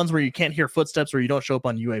one of the ones where you can't hear footsteps, or you don't show up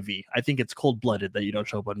on UAV. I think it's Cold Blooded that you don't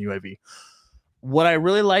show up on UAV. What I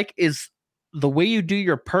really like is the way you do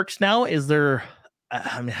your perks now is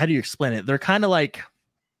how do you explain it? They're kind of like,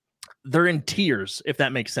 they're in tiers, if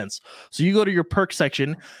that makes sense. So you go to your perk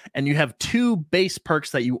section and you have 2 base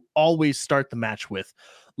perks that you always start the match with.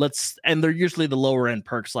 And they're usually the lower end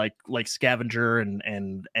perks like Scavenger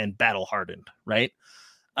and Battle Hardened, right?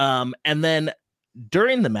 And then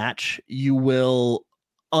during the match, you will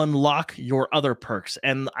unlock your other perks.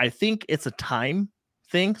 And I think it's a time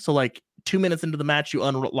thing. So like 2 minutes into the match, you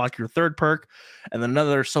unlock your 3rd perk, and then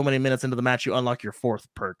another so many minutes into the match, you unlock your 4th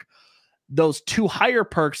perk. Those 2 higher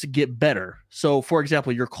perks get better. So, for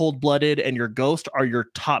example, your Cold Blooded and your Ghost are your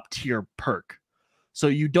top tier perk. So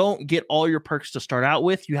you don't get all your perks to start out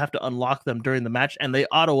with. You have to unlock them during the match, and they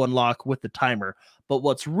auto unlock with the timer. But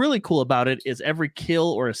what's really cool about it is every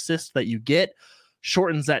kill or assist that you get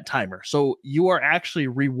shortens that timer. So you are actually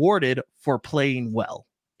rewarded for playing well,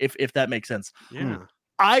 if that makes sense. Yeah.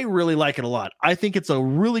 I really like it a lot. I think it's a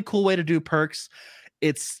really cool way to do perks.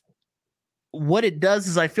 It's what it does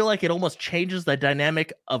is I feel like it almost changes the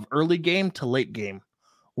dynamic of early game to late game,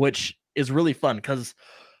 which is really fun because,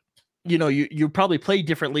 you probably play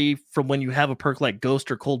differently from when you have a perk like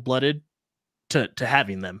Ghost or Cold Blooded to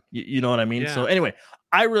having them. You know what I mean? Yeah. So anyway,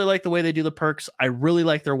 I really like the way they do the perks. I really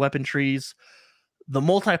like their weapon trees. The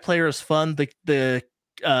multiplayer is fun. The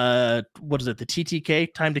what is it? The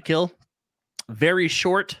TTK, time to kill. Very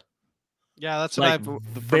short. Yeah, that's what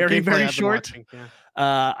very short.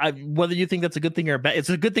 Yeah. Whether you think that's a good thing or bad, it's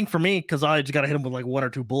a good thing for me because I just gotta hit him with like 1 or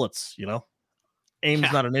 2 bullets.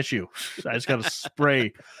 Aim's not an issue. I just gotta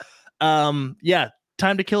spray. Time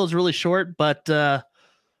to kill is really short, but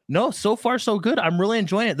No, so far so good. I'm really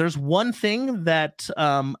enjoying it. There's one thing that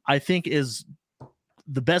I think is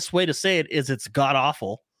the best way to say it is it's god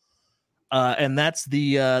awful, and that's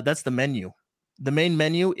the menu. The main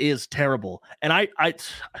menu is terrible, and I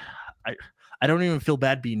don't even feel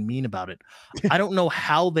bad being mean about it. I don't know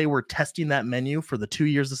how they were testing that menu for the 2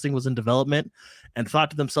 years this thing was in development and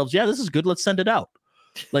thought to themselves, yeah, this is good, let's send it out.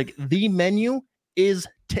 Like, the menu is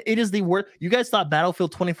it is the worst. You guys thought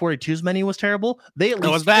Battlefield 2042's menu was terrible. It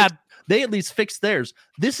was bad. They at least fixed theirs.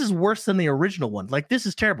 This is worse than the original one. Like, this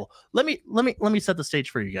is terrible. Let me set the stage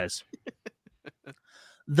for you guys.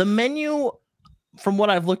 The menu, from what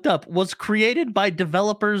I've looked up, was created by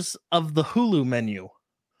developers of the Hulu menu.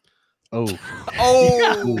 Oh,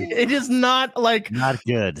 Yeah, it is not like not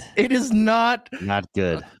good. It is not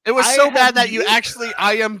good. It was so bad that you actually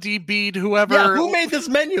IMDb'd whoever. Yeah, who made this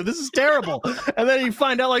menu? This is terrible. And then you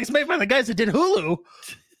find out like it's made by the guys that did Hulu.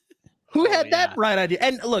 Who had that bright idea?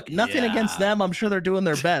 And look, nothing against them. I'm sure they're doing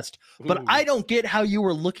their best. But I don't get how you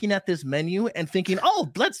were looking at this menu and thinking,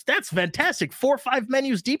 oh, that's fantastic. 4 or 5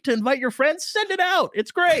 menus deep to invite your friends. Send it out.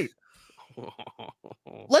 It's great.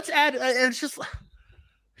 Let's add. It's just.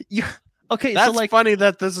 Yeah. Okay. That's so like, funny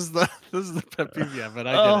that this is the pet peeve. Yeah, but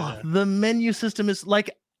I get it. The menu system is like,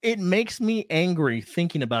 it makes me angry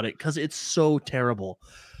thinking about it because it's so terrible.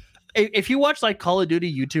 If you watch like Call of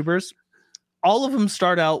Duty YouTubers, all of them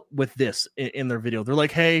start out with this in their video. They're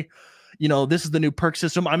like, hey, you know, this is the new perk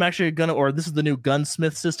system. I'm actually or this is the new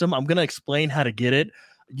gunsmith system. I'm gonna explain how to get it.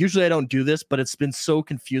 Usually I don't do this, but it's been so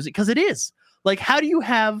confusing because it is. Like, how do you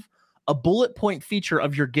have a bullet point feature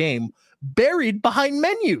of your game buried behind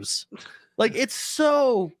menus? Like, it's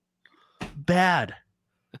so bad.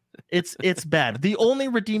 It's bad. The only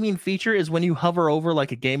redeeming feature is when you hover over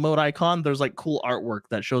like a game mode icon, there's like cool artwork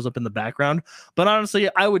that shows up in the background. But honestly,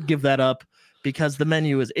 I would give that up because the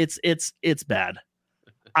menu is it's bad.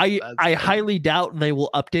 I highly doubt they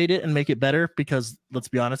will update it and make it better because, let's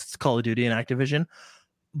be honest, it's Call of Duty and Activision.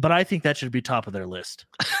 But I think that should be top of their list.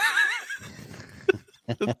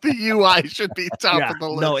 The UI should be top of the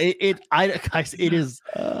list. No,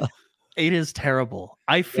 it is terrible.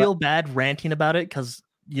 I feel bad ranting about it because,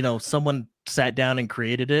 you know, someone sat down and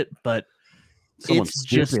created it, but it's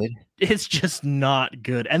just not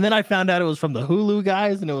good. And then I found out it was from the Hulu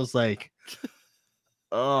guys, and it was like,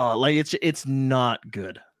 oh, like it's not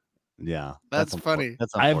good. Yeah, that's funny.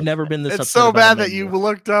 I've never been this. It's so bad that you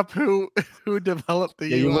looked up who developed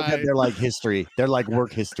the UI. You look at their like history, their like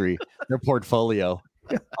work history, their portfolio.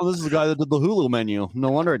 Oh, this is the guy that did the Hulu menu. No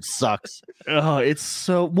wonder it sucks. Oh, it's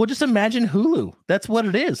so. Well, just imagine Hulu. That's what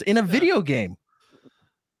it is in a video game.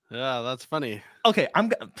 Yeah, that's funny. Okay, let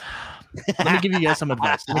me give you guys some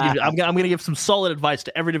advice. I'm gonna give some solid advice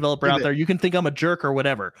to every developer out there. You can think I'm a jerk or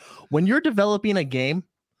whatever. When you're developing a game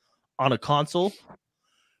on a console,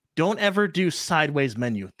 don't ever do sideways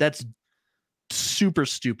menu. That's super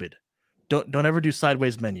stupid. Don't ever do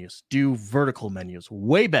sideways menus. Do vertical menus.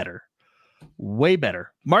 Way better.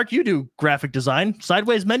 Mark, you do graphic design.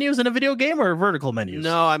 Sideways menus in a video game or vertical menus?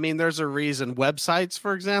 No, I mean, there's a reason. Websites,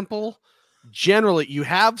 for example, generally you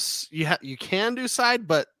can do side,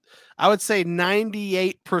 but I would say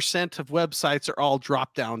 98% of websites are all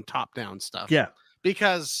drop down, top down stuff. Yeah,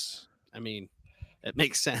 because I mean, it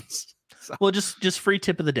makes sense. So. Well, just free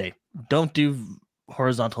tip of the day: don't do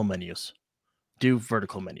horizontal menus. Do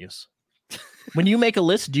vertical menus. When you make a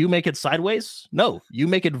list, do you make it sideways? No, you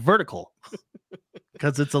make it vertical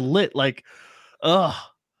because it's a lit. Like,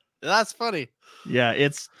 that's funny. Yeah,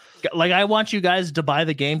 it's like I want you guys to buy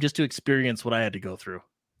the game just to experience what I had to go through.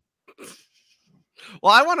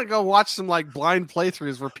 Well, I want to go watch some like blind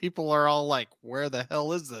playthroughs where people are all like, "Where the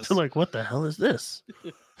hell is this?" They're like, "What the hell is this?"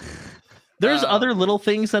 There's other little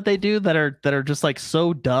things that they do that are just like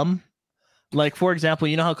so dumb. Like, for example,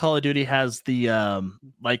 you know how Call of Duty has the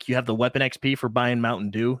like you have the weapon XP for buying Mountain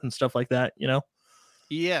Dew and stuff like that, you know?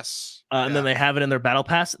 Yes. And then they have it in their battle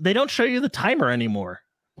pass. They don't show you the timer anymore,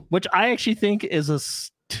 which I actually think is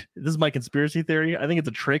this is my conspiracy theory. I think it's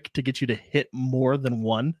a trick to get you to hit more than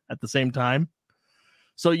one at the same time.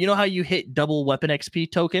 So you know how you hit double weapon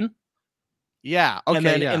XP token? Yeah. Okay. And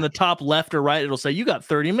then in the top left or right, it'll say you got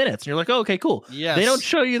 30 minutes. And you're like, oh, okay, cool. Yes. They don't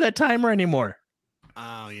show you that timer anymore.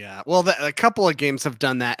 Oh, yeah. Well, a couple of games have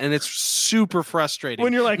done that, and it's super frustrating.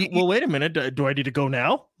 When you're like, well, wait a minute. Do I need to go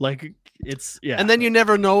now? Like, it's, yeah. And then you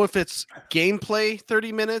never know if it's gameplay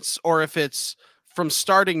 30 minutes or if it's from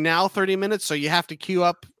starting now 30 minutes. So you have to queue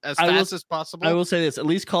up as fast as possible. I will say this. At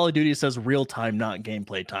least Call of Duty says real time, not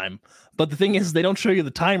gameplay time. But the thing is, they don't show you the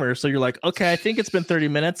timer. So you're like, okay, I think it's been 30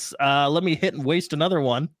 minutes. Let me hit and waste another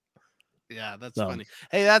one. Yeah, that's So. funny.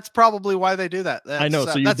 Hey, that's probably why they do that. That's, I know.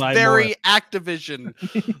 So you that's buy very Activision.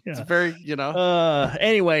 Yeah. It's very,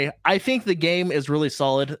 Anyway, I think the game is really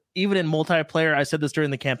solid. Even in multiplayer, I said this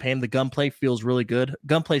during the campaign, the gunplay feels really good.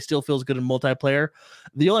 Gunplay still feels good in multiplayer.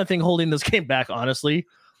 The only thing holding this game back, honestly,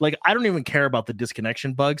 like I don't even care about the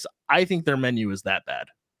disconnection bugs. I think their menu is that bad.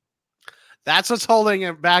 That's what's holding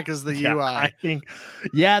it back is the UI. I think,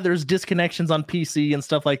 there's disconnections on PC and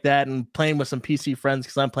stuff like that, and playing with some PC friends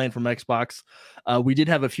because I'm playing from Xbox. We did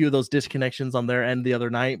have a few of those disconnections on their end the other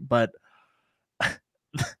night, but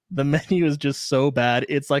the menu is just so bad.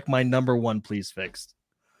 It's like my number one please fixed.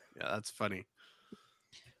 Yeah, that's funny.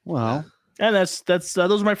 Well, and that's those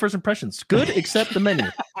are my first impressions. Good, except the menu.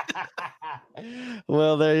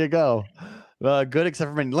 well, there you go. Good except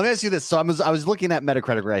for menu. Let me ask you this. So I was looking at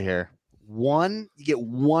Metacritic right here. You get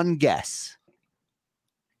one guess.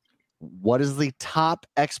 What is the top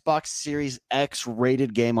Xbox Series X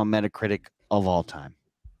rated game on Metacritic of all time?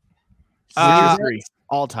 Series X,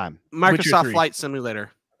 all time. Microsoft 3. Flight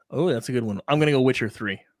Simulator. Oh, that's a good one. I'm gonna go Witcher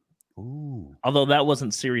 3. Ooh. Although that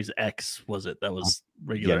wasn't Series X, was it? That was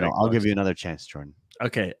regular. Yeah, no, I'll give you another chance, Jordan.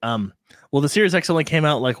 Okay. Well, the Series X only came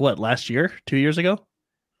out like what, last year? 2 years ago?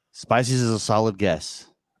 Spicy's is a solid guess.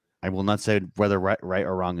 I will not say whether right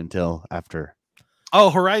or wrong until after.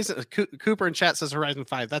 Oh, Horizon. Cooper in chat says Horizon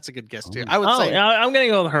 5. That's a good guess too. I would say. I'm gonna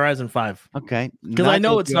go with Horizon 5. Okay. Because I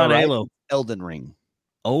know it's not Halo. Elden Ring.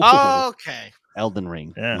 Oh, okay. Elden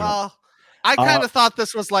Ring. Yeah. Well, I kind of thought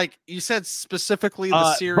this was like you said specifically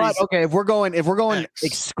the series. But okay, if we're going X.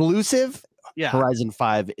 exclusive, Yeah. Horizon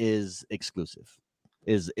 5 is exclusive.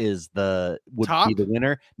 Would Top? be the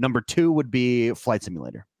winner. Number 2 would be Flight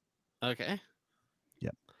Simulator. Okay.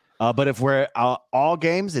 But if we're all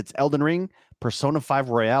games, it's Elden Ring, Persona 5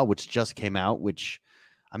 Royale, which just came out, which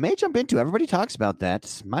I may jump into. Everybody talks about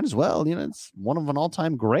that. Might as well. It's one of an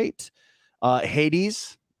all-time great.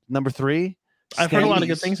 Hades, number 3. I've heard a lot of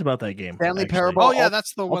good things about that game. Stanley actually. Parable. Oh yeah,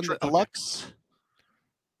 that's the one. Ultra Deluxe.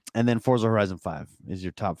 And then Forza Horizon 5 is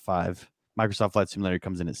your top 5. Microsoft Flight Simulator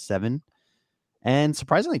comes in at 7. And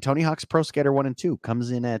surprisingly, Tony Hawk's Pro Skater 1 and 2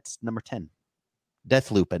 comes in at number 10.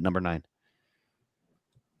 Deathloop at number 9.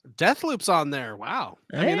 Deathloop's on there. Wow.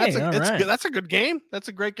 I mean, Hey, that's a good game. That's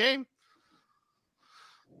a great game.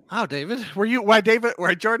 Wow, David,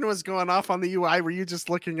 while Jordan was going off on the UI, were you just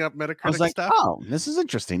looking up Metacritic I was like, stuff? oh, this is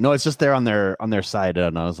interesting. No, it's just there on their side,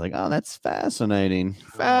 and I was like, oh, that's fascinating.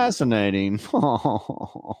 Fascinating.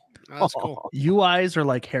 That's cool. UIs are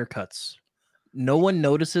like haircuts. No one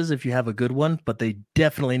notices if you have a good one, but they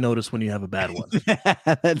definitely notice when you have a bad one.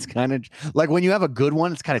 That's kind of like when you have a good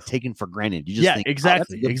one, it's kind of taken for granted. You just think,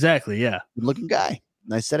 exactly. oh, Exactly. Yeah. good looking guy,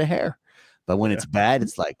 nice set of hair. But when it's bad,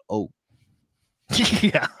 it's like, oh,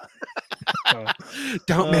 yeah.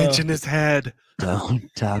 Don't mention his head.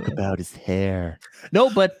 don't talk about his hair. No,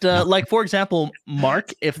 but like for example,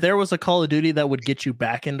 Mark, if there was a Call of Duty that would get you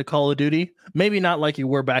back into Call of Duty, maybe not like you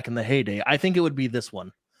were back in the heyday, I think it would be this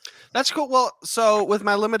one. That's cool. Well, so with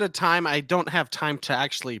my limited time, I don't have time to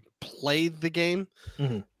actually play the game,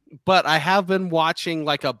 but I have been watching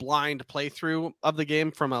like a blind playthrough of the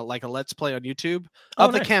game from a Let's Play on YouTube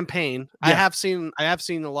of the campaign. Yeah. I have seen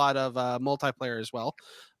a lot of multiplayer as well,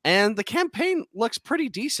 and the campaign looks pretty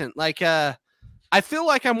decent. Like I feel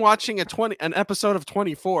like I'm watching an episode of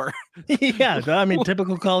 24. Yeah, I mean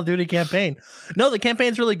typical Call of Duty campaign. No, the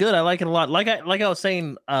campaign's really good. I like it a lot. Like I was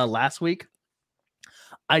saying last week,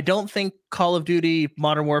 I don't think Call of Duty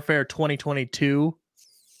Modern Warfare 2022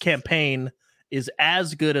 campaign is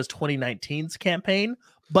as good as 2019's campaign,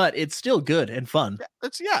 but it's still good and fun.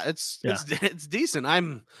 It's decent.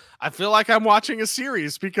 I feel like I'm watching a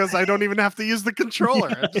series because I don't even have to use the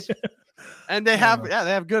controller. And they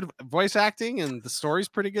have good voice acting and the story's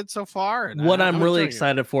pretty good so far. And what I'm really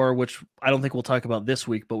excited for, which I don't think we'll talk about this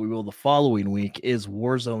week, but we will the following week, is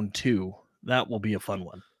Warzone 2. That will be a fun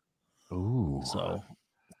one. Ooh. So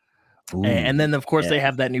and then of course they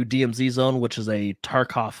have that new DMZ zone, which is a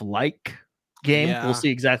Tarkov-like game. Yeah. We'll see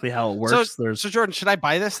exactly how it works. So Jordan, should I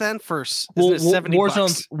buy this then first? Isn't it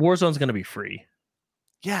 $70? Warzone's going to be free.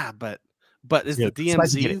 Yeah, but is the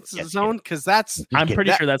DMZ zone? Because I'm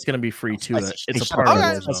pretty sure that's going to be free too. It's a part of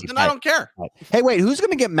Warzone. Then I don't care. Hey, wait, who's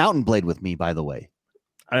going to get Mountain Blade with me? By the way,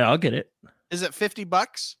 I'll get it. Is it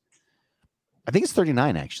 $50? I think it's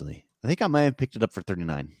 39. Actually, I think I might have picked it up for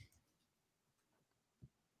 39.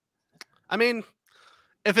 I mean,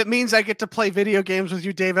 if it means I get to play video games with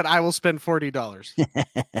you, David, I will spend $40.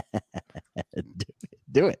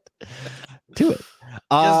 Do it.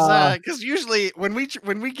 Because usually when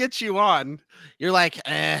we get you on, you're like,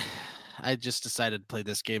 I just decided to play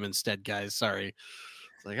this game instead, guys. Sorry.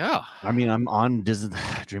 It's like, oh, I mean, I'm on Disney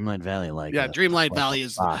Dreamlight Valley. Like, yeah, Dreamlight like Valley a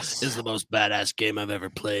is boss. the most badass game I've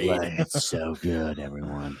ever played. Like, it's so good,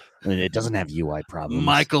 everyone. I mean, it doesn't have UI problems.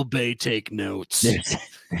 Michael Bay, take notes.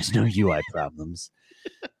 There's no UI problems.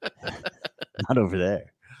 Not over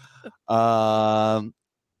there.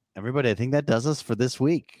 Everybody, I think that does us for this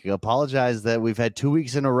week. I apologize that we've had 2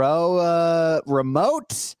 weeks in a row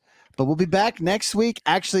remote, but we'll be back next week.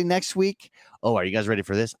 Actually, next week. Oh, are you guys ready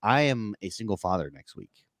for this? I am a single father next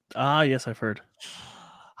week. Yes, I've heard.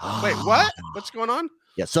 Wait, what? What's going on?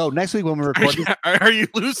 Yeah, so next week when we record this, Are you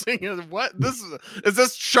losing? What? Is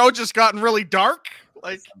this show just gotten really dark?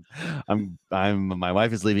 Like, I'm my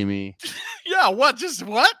wife is leaving me. yeah, what? Just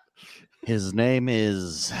what? His name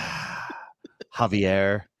is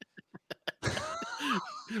Javier.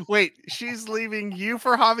 Wait, she's leaving you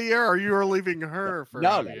for Javier, or you are leaving her for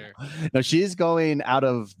Javier? No, she's going out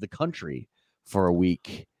of the country for a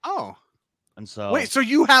week. Oh, And so wait, so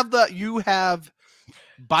you have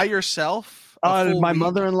by yourself? a full my week?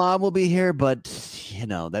 mother-in-law will be here, but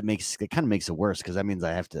that kind of makes it worse because that means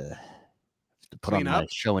I have to put Clean on my up?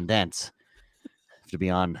 show and dance. I have to be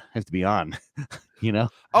on.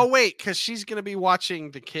 Oh wait, because she's gonna be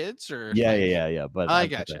watching the kids, or Yeah. But I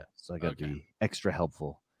gotta- gotcha. So I got to Okay. be extra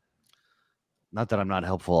helpful. Not that I'm not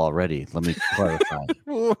helpful already. Let me clarify.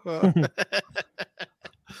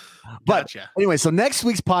 But Gotcha. anyway, so next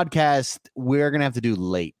week's podcast we're gonna have to do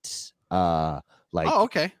late. Oh,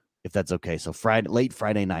 okay. If that's okay. So late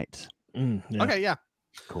Friday night. Yeah. Okay, yeah.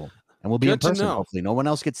 Cool. And we'll be in Good to person. know. Hopefully, no one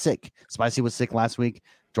else gets sick. Spicy was sick last week.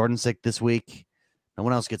 Jordan's sick this week. No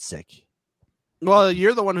one else gets sick. Well,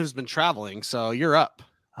 you're the one who's been traveling, so you're up.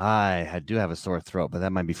 I do have a sore throat, but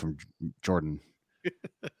that might be from Jordan.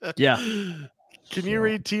 Yeah. Can you So-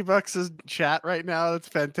 read T-Bucks's chat right now? That's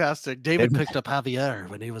fantastic. David picked up Javier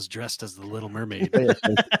when he was dressed as the Little Mermaid. Can we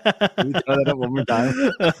throw that up one more time?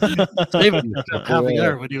 David picked up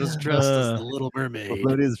Javier when he was dressed as the Little Mermaid.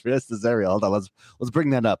 Nobody's dressed as Ariel. Hold on, let's bring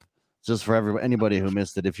that up just for anybody who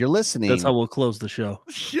missed it. If you're listening, That's how we'll close the show.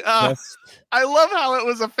 Yeah, just- I love how it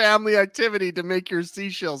was a family activity to make your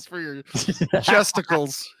seashells for your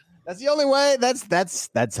chesticles. that's the only way.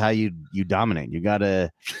 That's how you dominate. You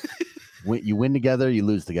gotta you win together, you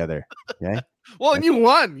lose together. Okay. Well, and you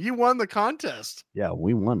won. You won the contest. Yeah,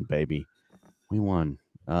 we won, baby. We won.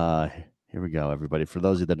 Here we go, everybody. For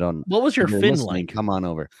those of you that don't, What was your if you're fin listening, like? come on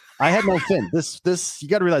over. I had no fin. This you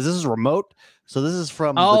got to realize this is remote. So this is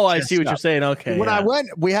from. Oh, the I chest see what you're up. saying. Okay. When yeah. I went,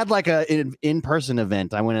 we had like an in-person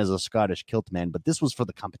event. I went as a Scottish kilt man, but this was for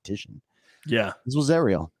the competition. Yeah. This was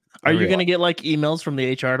Ariel. Are you Ariel. going to get like emails from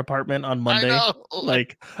the HR department on Monday? I know.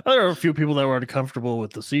 Like, there are a few people that were uncomfortable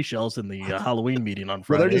with the seashells in the Halloween meeting on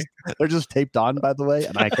Well, Friday. they're just taped on, by the way,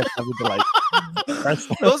 and I kept having to like. press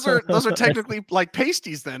them. those are technically like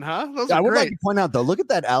pasties, then, huh? Those I are would like great. to point out though. Look at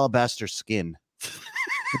that alabaster skin.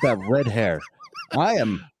 With that red hair. I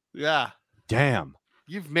am Yeah, damn.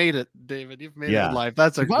 you've made it, David. You've made it Yeah. in life.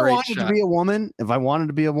 That's a If I great wanted shot. to be a woman,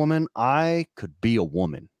 I could be a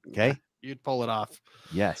woman. Okay. You'd pull it off.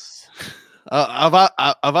 Yes. Of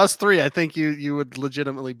us three, I think you would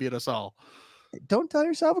legitimately beat us all. Don't tell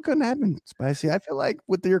yourself it couldn't happen, Spicy. I feel like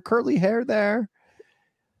with your curly hair there,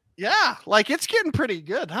 Yeah, like it's getting pretty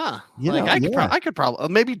good, huh? You Like know, I could probably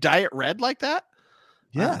maybe dye it red like that.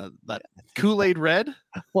 yeah. That Kool-Aid red.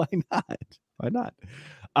 Why not? Why not?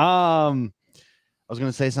 I was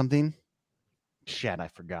gonna say something. Shit, I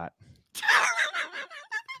forgot.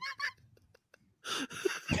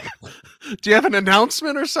 Do you have an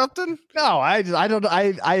announcement or something? No, I don't.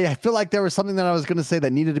 I feel like there was something that I was gonna say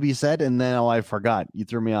that needed to be said, and then I forgot. You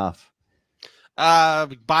threw me off.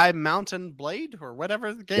 Buy Mountain Blade or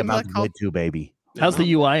whatever the Yeah, game that Mountain called. Blade 2, baby. How's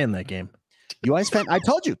the UI in that game? UI spent. I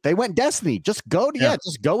told you they went Destiny. Just go. Yeah.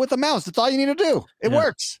 Just go with the mouse. That's all you need to do. It Yeah.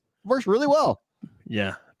 works. Works really well.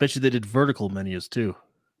 Yeah. Bet you they did vertical menus too.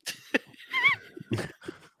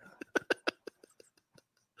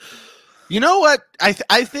 You know what? I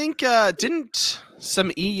think didn't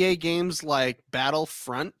some EA games like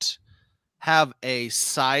Battlefront have a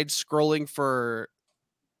side scrolling for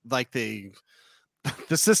like the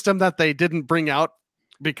system that they didn't bring out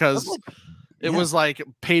because it Yeah. was like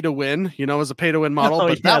pay to win, it was a pay to win model, Oh,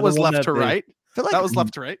 but yeah, that the was one left that to they- right. I feel like That was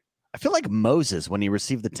left to right. I feel like Moses, when he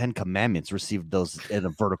received the 10 Commandments, received those in a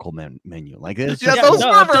vertical menu. Like it's Yeah, just those no,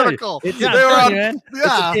 were I'm telling you, vertical. it's- They Yeah, were I'm telling on- you, man.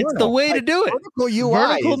 yeah. It's the way to do it. vertical UI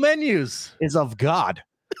Vertical menus. is of God.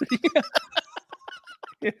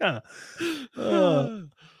 Yeah.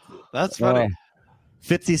 That's funny.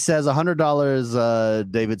 Fitzy says $100.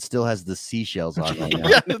 David still has the seashells on right now.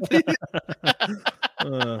 Yeah.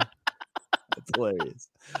 Uh, That's hilarious.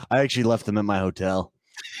 I actually left them at my hotel.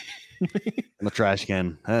 in the trash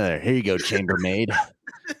can. Here you go, chambermaid.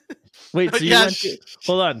 Wait, so you Yeah, went to,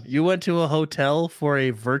 hold on. You went to a hotel for a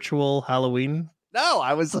virtual Halloween? No,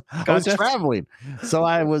 I was Contest? traveling, so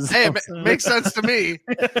I was. Hey, it makes sense to me.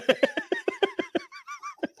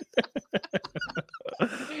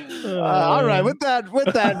 All right, with that,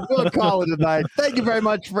 we'll call it a night. Thank you very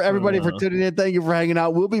much for everybody for tuning in. Thank you for hanging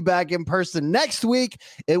out. We'll be back in person next week.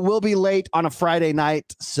 It will be late on a Friday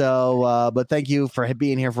night, so but thank you for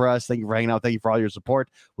being here for us. Thank you for hanging out. Thank you for all your support.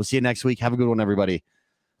 We'll see you next week. Have a good one, everybody.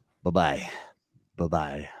 Bye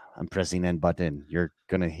bye. I'm pressing end button. You're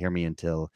gonna hear me until